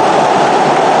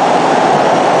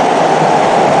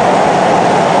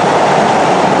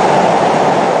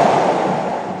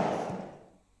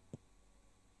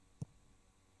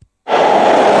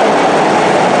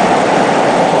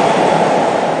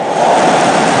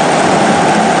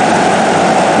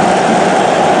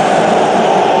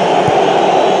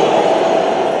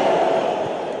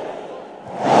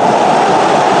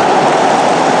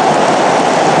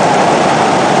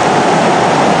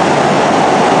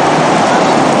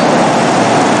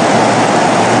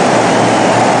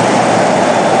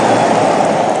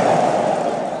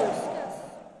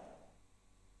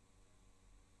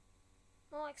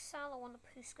 like Salah when the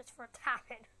police gets for a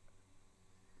tapping.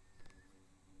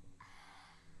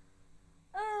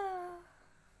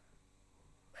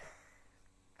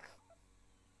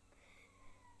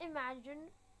 Imagine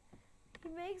he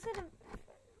makes it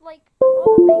like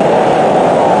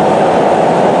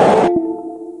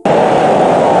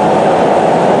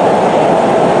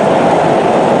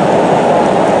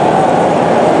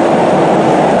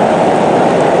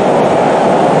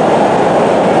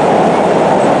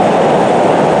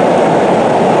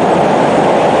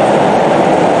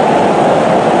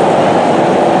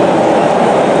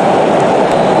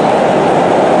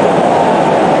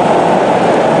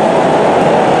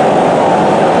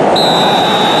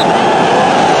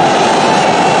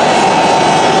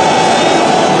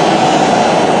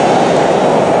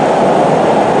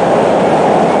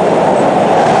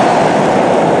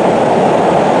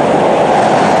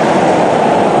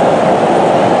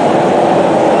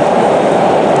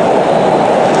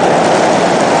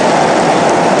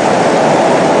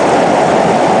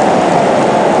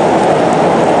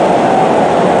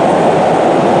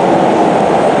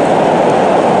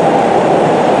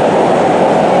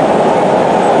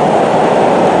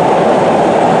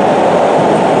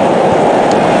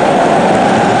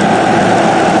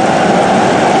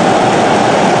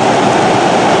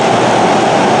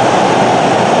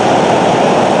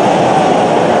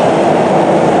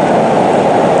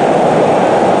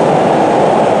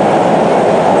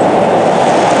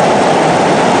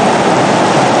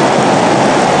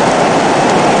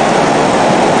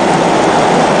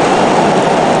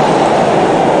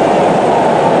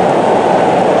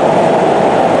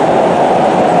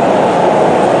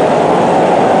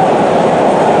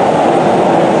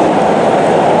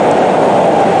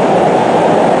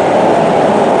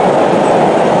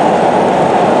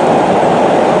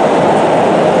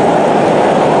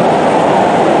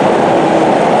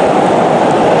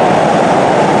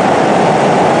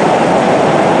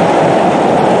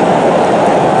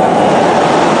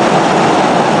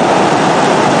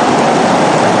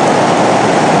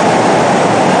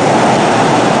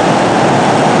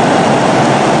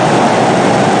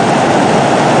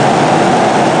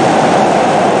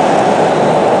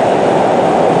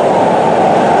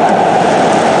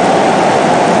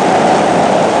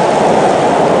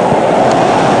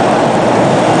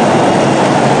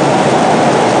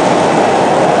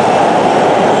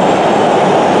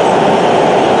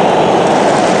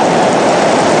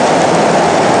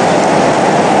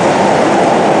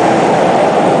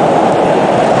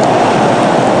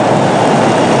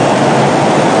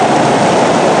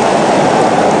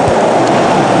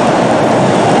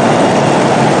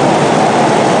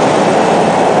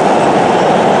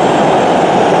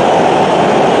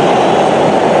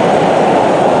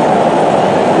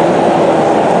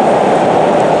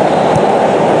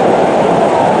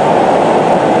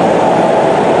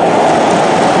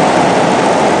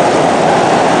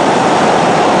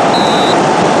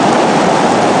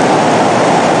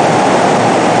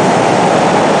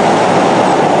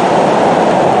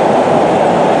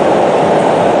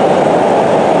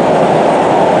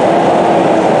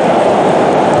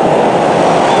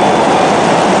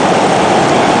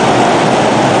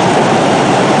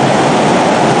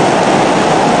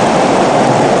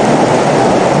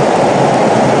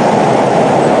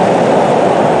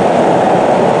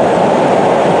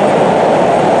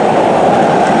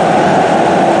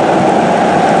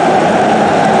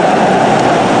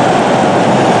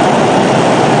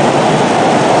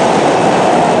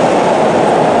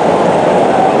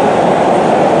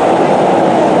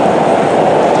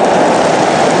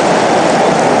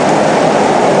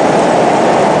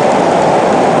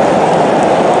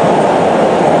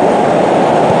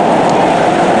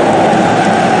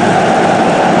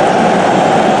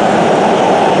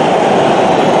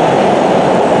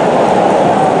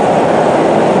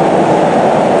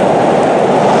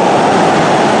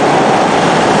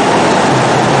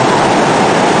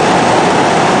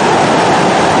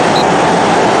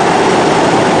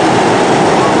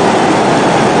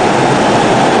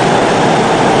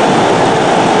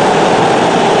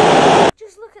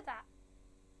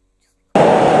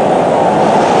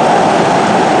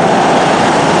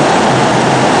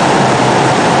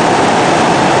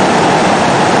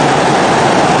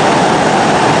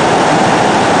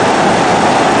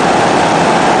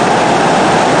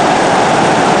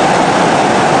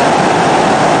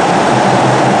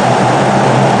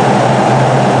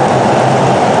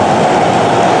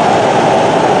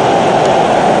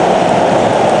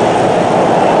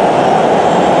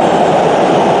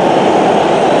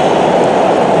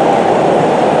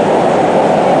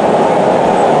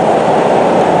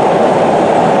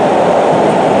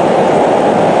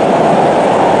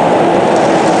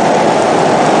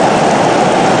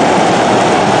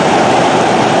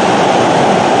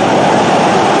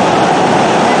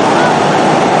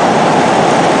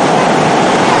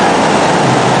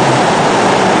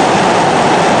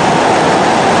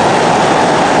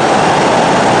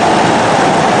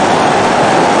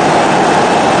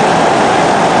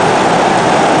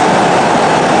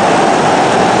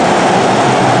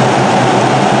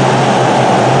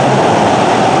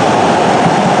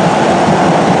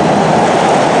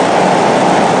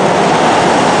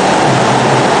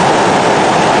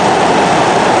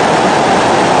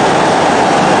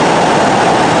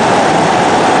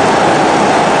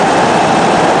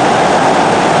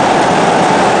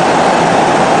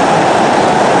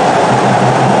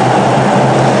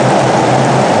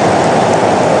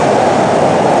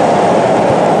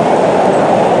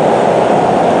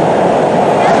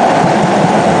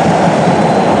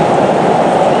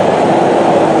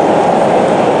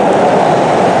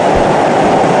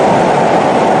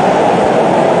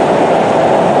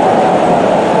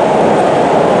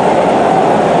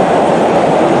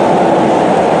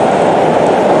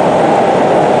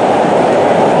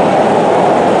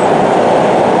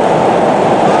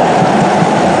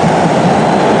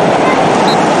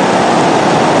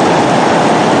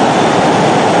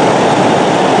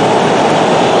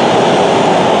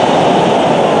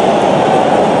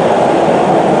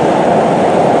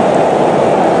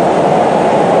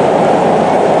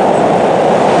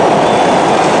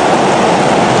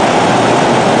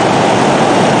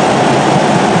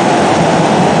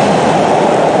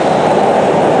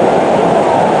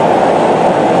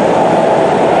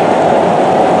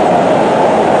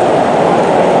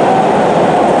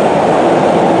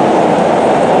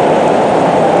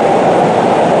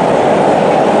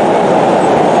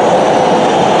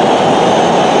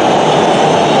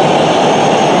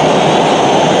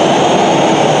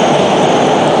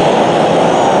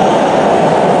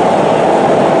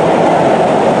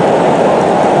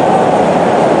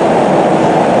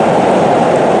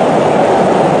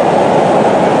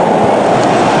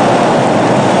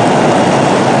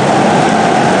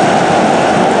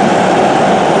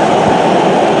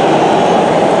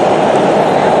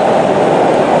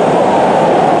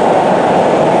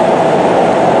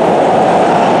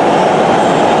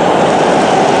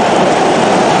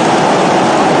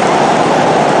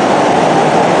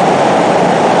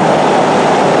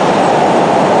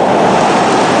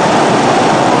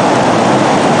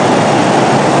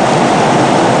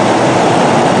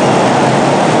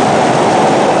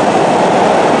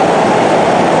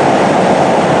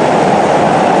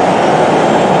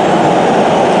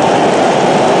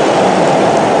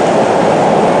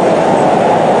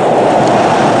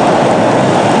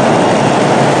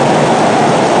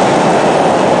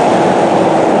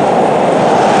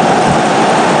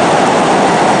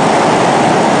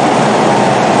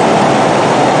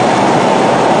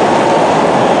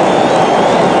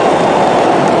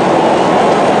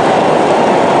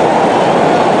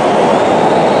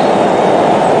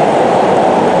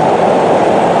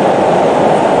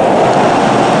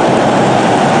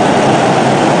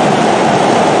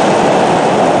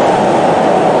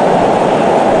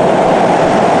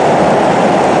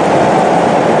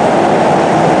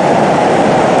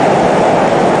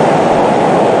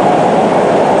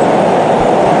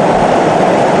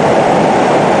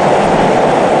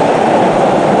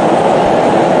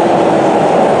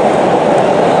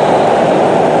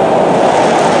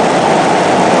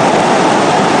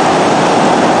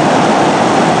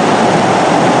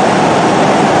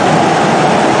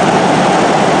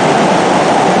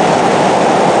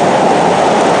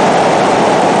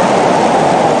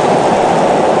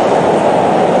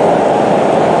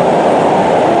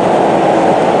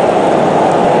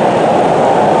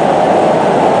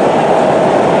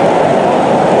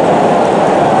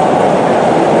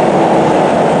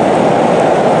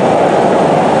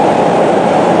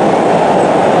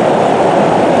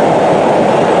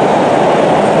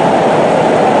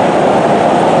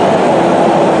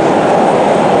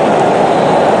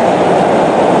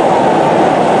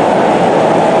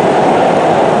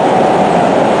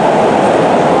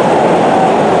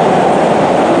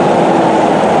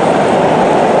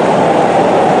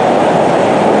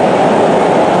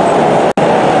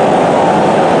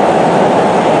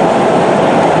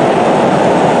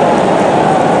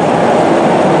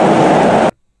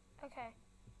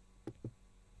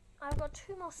I've got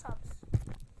 2 more subs.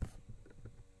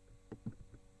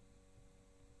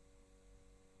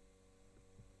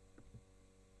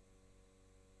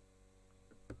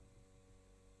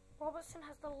 Robertson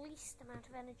has the least amount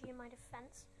of energy in my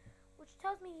defence, which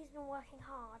tells me he's been working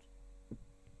hard.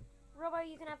 Robbo,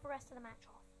 you can have the rest of the match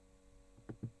off.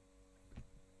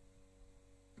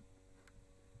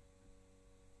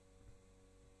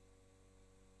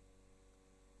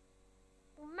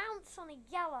 Mounts on a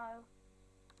yellow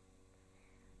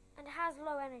and has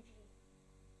low energy.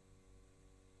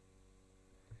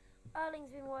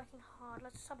 Erling's been working hard.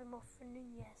 Let's sub him off for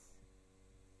Nunez.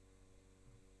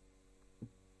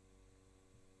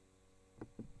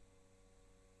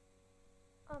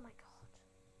 Oh my god.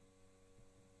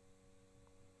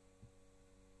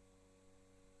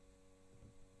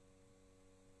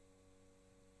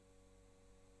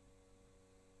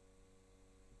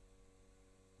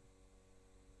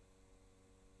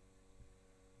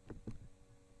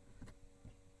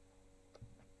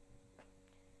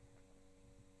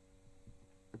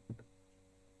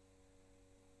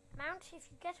 Mount, if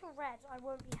you get a red, I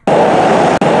won't be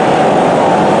happy.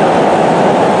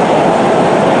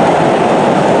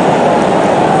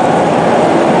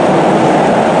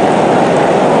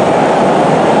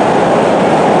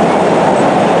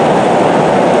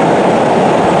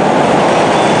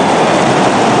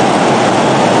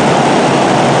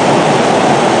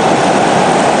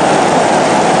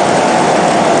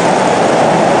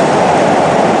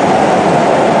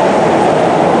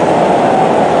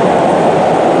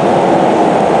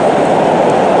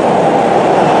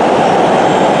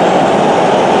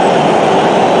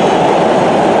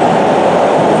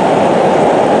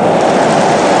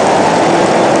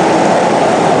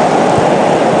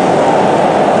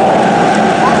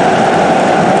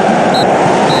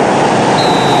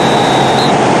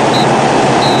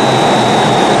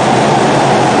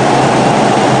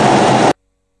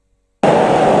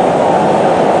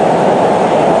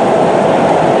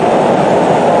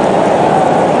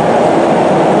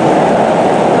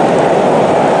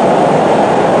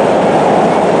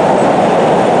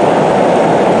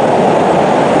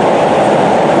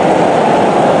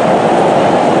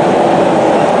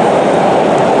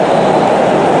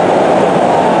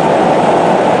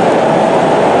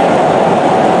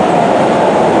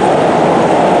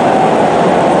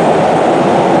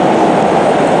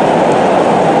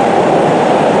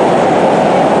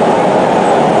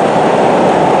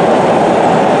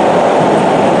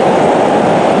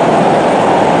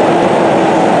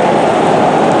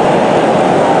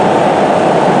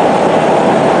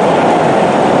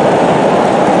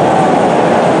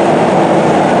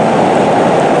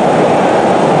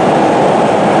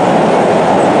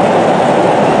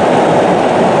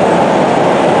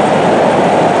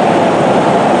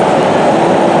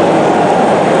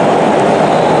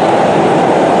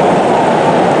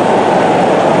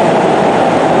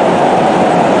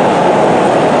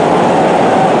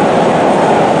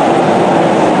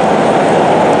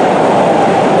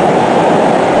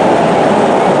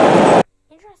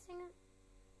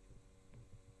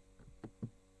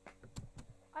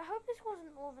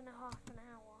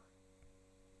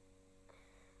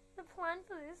 plan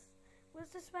for this was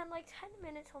to spend like 10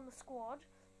 minutes on the squad.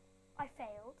 I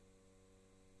failed,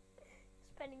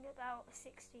 spending about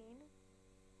 16.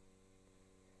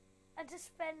 And to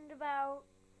spend about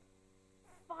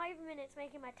 5 minutes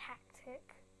making my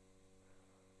tactic.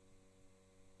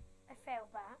 I failed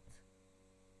that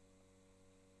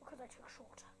because I took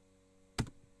shorter.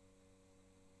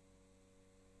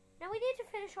 Now we need to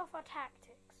finish off our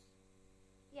tactics.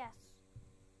 Yes,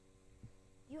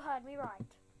 you heard me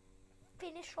right.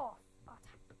 Finish off our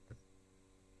tactics.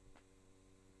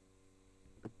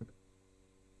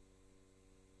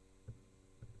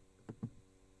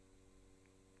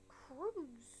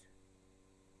 Cruise.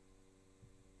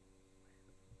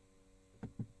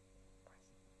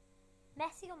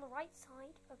 Messi on the right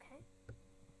side, okay.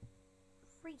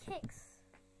 Free kicks.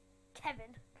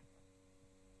 Kevin.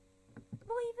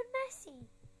 Not even Messi.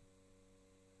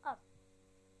 Oh.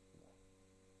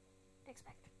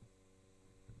 Expect.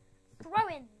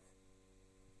 Throw-ins.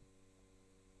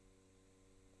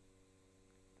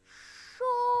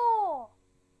 Sure.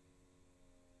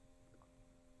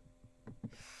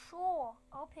 Sure.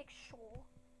 I'll pick Shaw.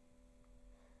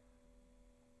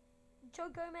 Joe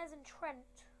Gomez and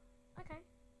Trent. Okay.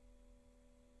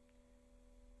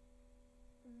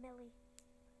 Millie.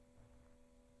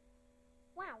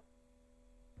 Wow.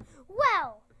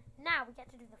 Well, now we get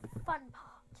to do the fun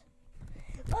part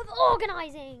of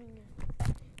organising.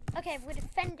 Okay, if we're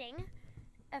defending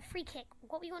a free kick,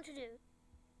 what we want to do,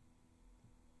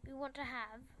 we want to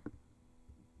have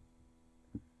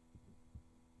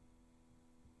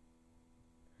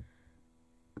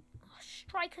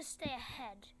strikers stay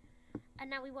ahead. And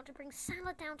now we want to bring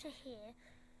Salah down to here.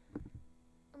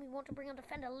 And we want to bring our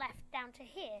defender left down to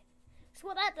here. So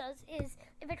what that does is,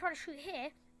 if they try to shoot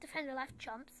here, defender left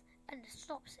jumps and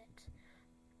stops it.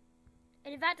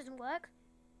 And if that doesn't work,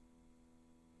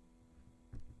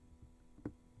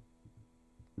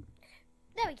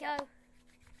 there we go.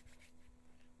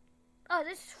 Oh,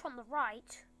 this is from the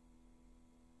right.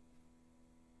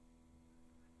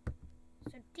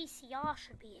 So DCR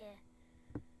should be here.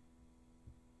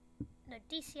 No,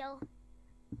 DCL.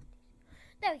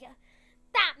 There we go.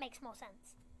 That makes more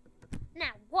sense.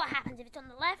 Now, what happens if it's on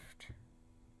the left?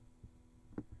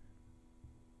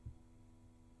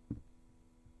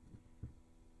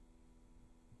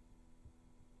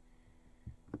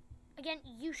 Again,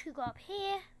 you two go up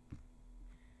here.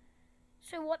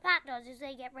 So what that does is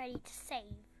they get ready to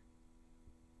save.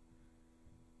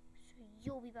 So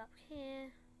you'll be back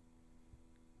here.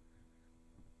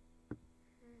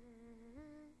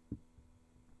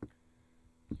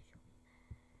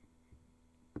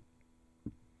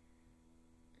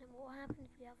 And what happens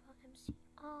if we have our MCR?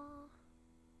 Our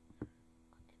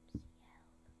MCL.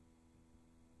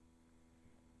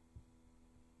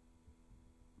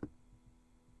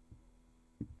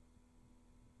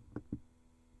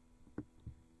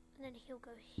 And then he'll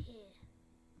go here.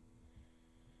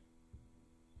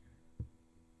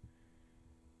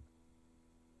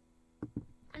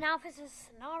 And now if it's a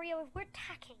scenario, if we're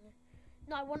attacking,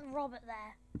 no, I want Robert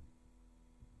there.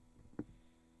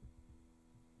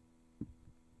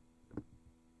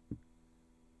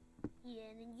 Yeah,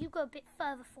 and then you go a bit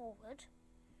further forward.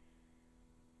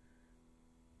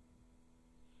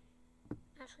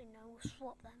 Actually, no, we'll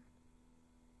swap them.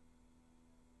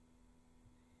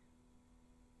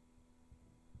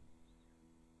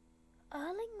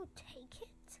 Erling would take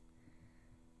it.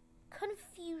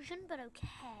 Confusion, but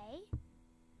okay.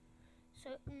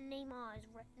 So Neymar is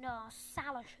no,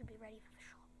 Salah should be ready for the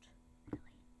shot.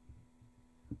 Really,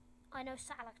 I know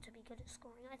Salah to be good at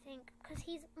scoring. I think because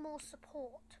he's more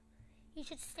support, he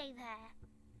should stay there.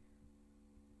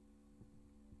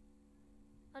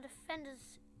 Our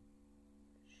defenders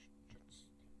should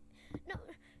stay. No,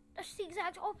 that's the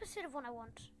exact opposite of what I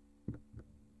want.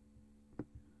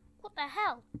 What the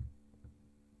hell?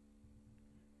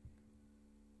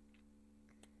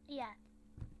 Yeah,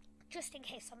 just in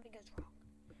case something goes wrong.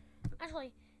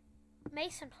 Actually,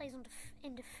 Mason plays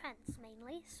in defense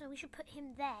mainly, so we should put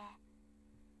him there.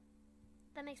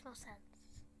 That makes more sense.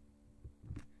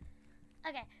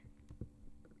 Okay,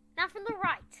 now from the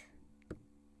right.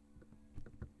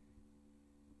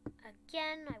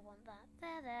 Again, I want that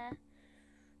there,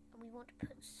 and we want to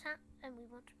put oh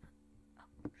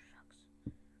shucks,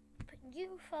 put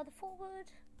you further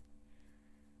forward.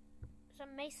 Is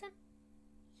that Mason?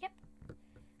 Yep.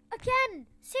 Again,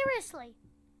 seriously.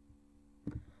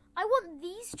 I want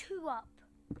these two up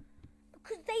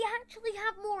because they actually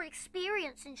have more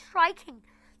experience in striking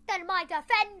than my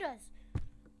defenders.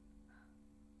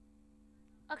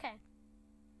 Okay.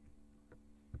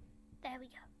 There we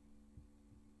go.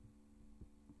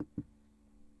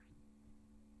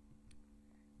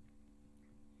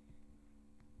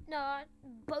 No,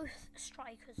 both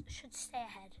strikers should stay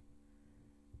ahead.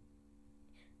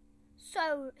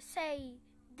 So, say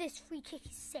this free kick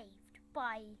is saved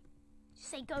by,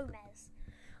 say, Gomez.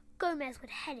 Gomez would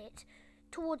head it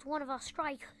towards one of our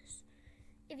strikers.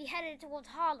 If he headed it towards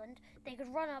Haaland, they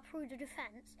could run up through the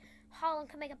defence. Haaland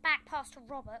could make a back pass to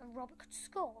Robert, and Robert could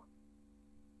score.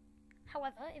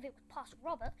 However, if it was past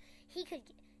Robert, he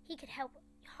could help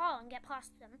Haaland get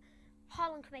past them.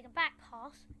 Haaland could make a back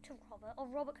pass to Robert, or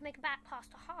Robert could make a back pass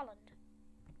to Haaland.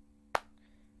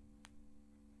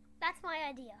 That's my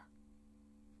idea.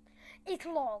 It's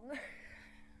long.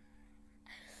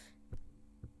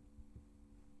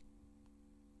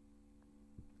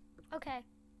 Okay.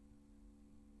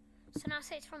 So now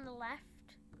say it's from the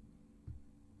left.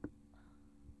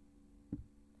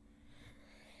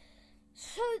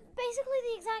 So basically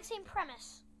the exact same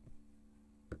premise.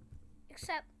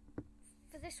 Except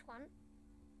for this one,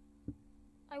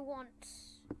 I want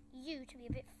you to be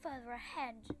a bit further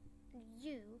ahead and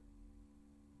you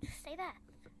to stay there.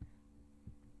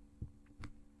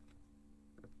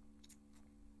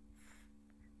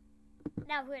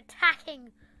 Now we're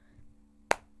attacking.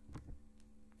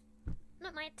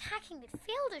 No, my attacking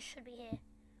midfielders should be here.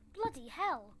 Bloody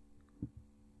hell.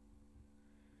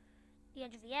 The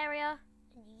edge of the area,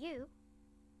 and you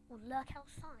will lurk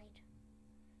outside.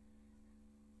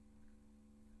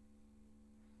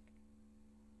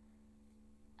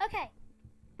 Okay.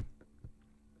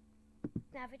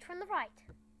 Now if it's from the right.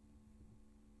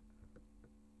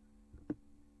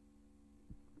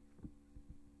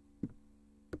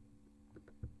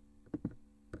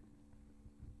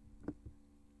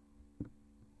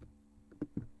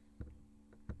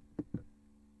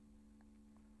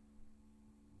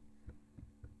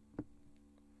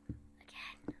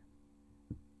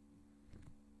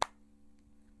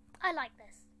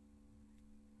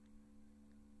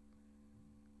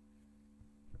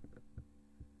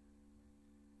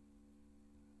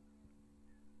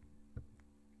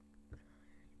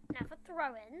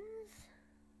 throw-ins.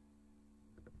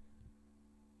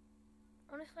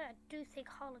 Honestly, I do think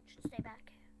Haaland should stay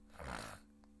back.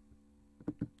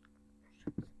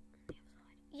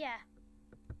 Yeah.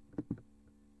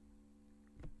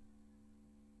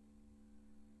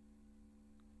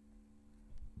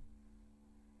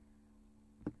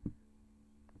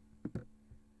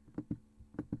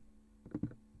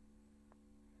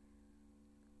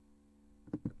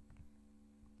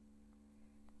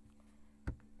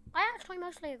 I actually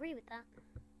mostly agree with that.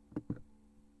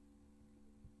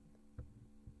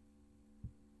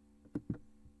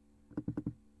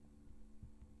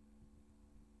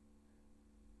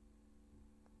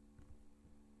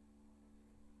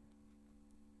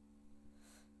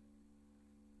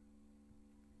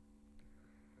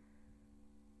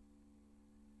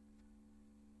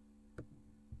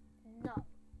 No.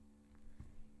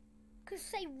 Because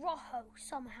say Rojo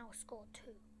somehow scored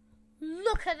 2.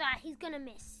 Look at that, he's gonna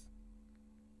miss.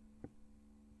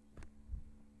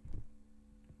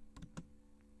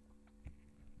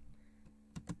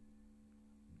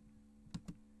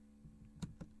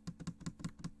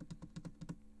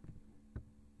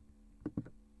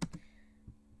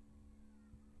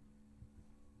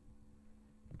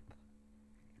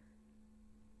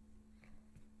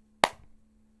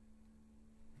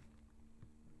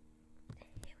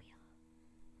 Here we are.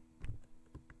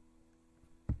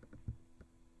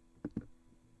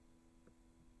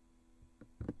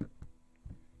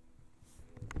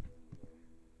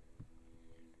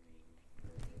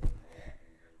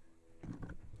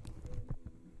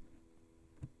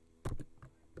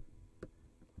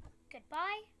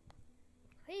 Goodbye.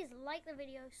 Please like the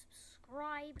video,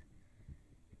 subscribe,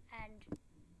 and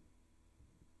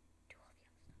do all the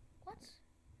other stuff. What? I'm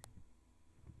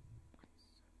so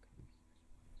confused.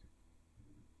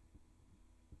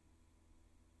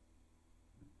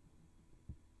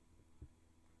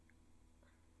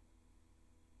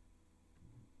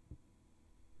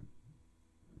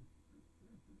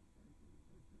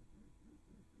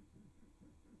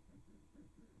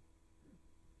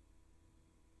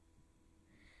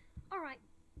 Alright.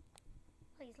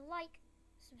 Please like,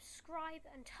 subscribe,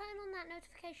 and turn on that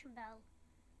notification bell.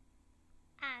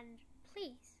 And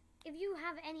please, if you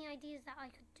have any ideas that I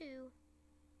could do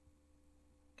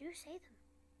say them.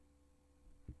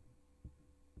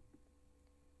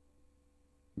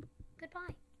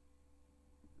 Goodbye.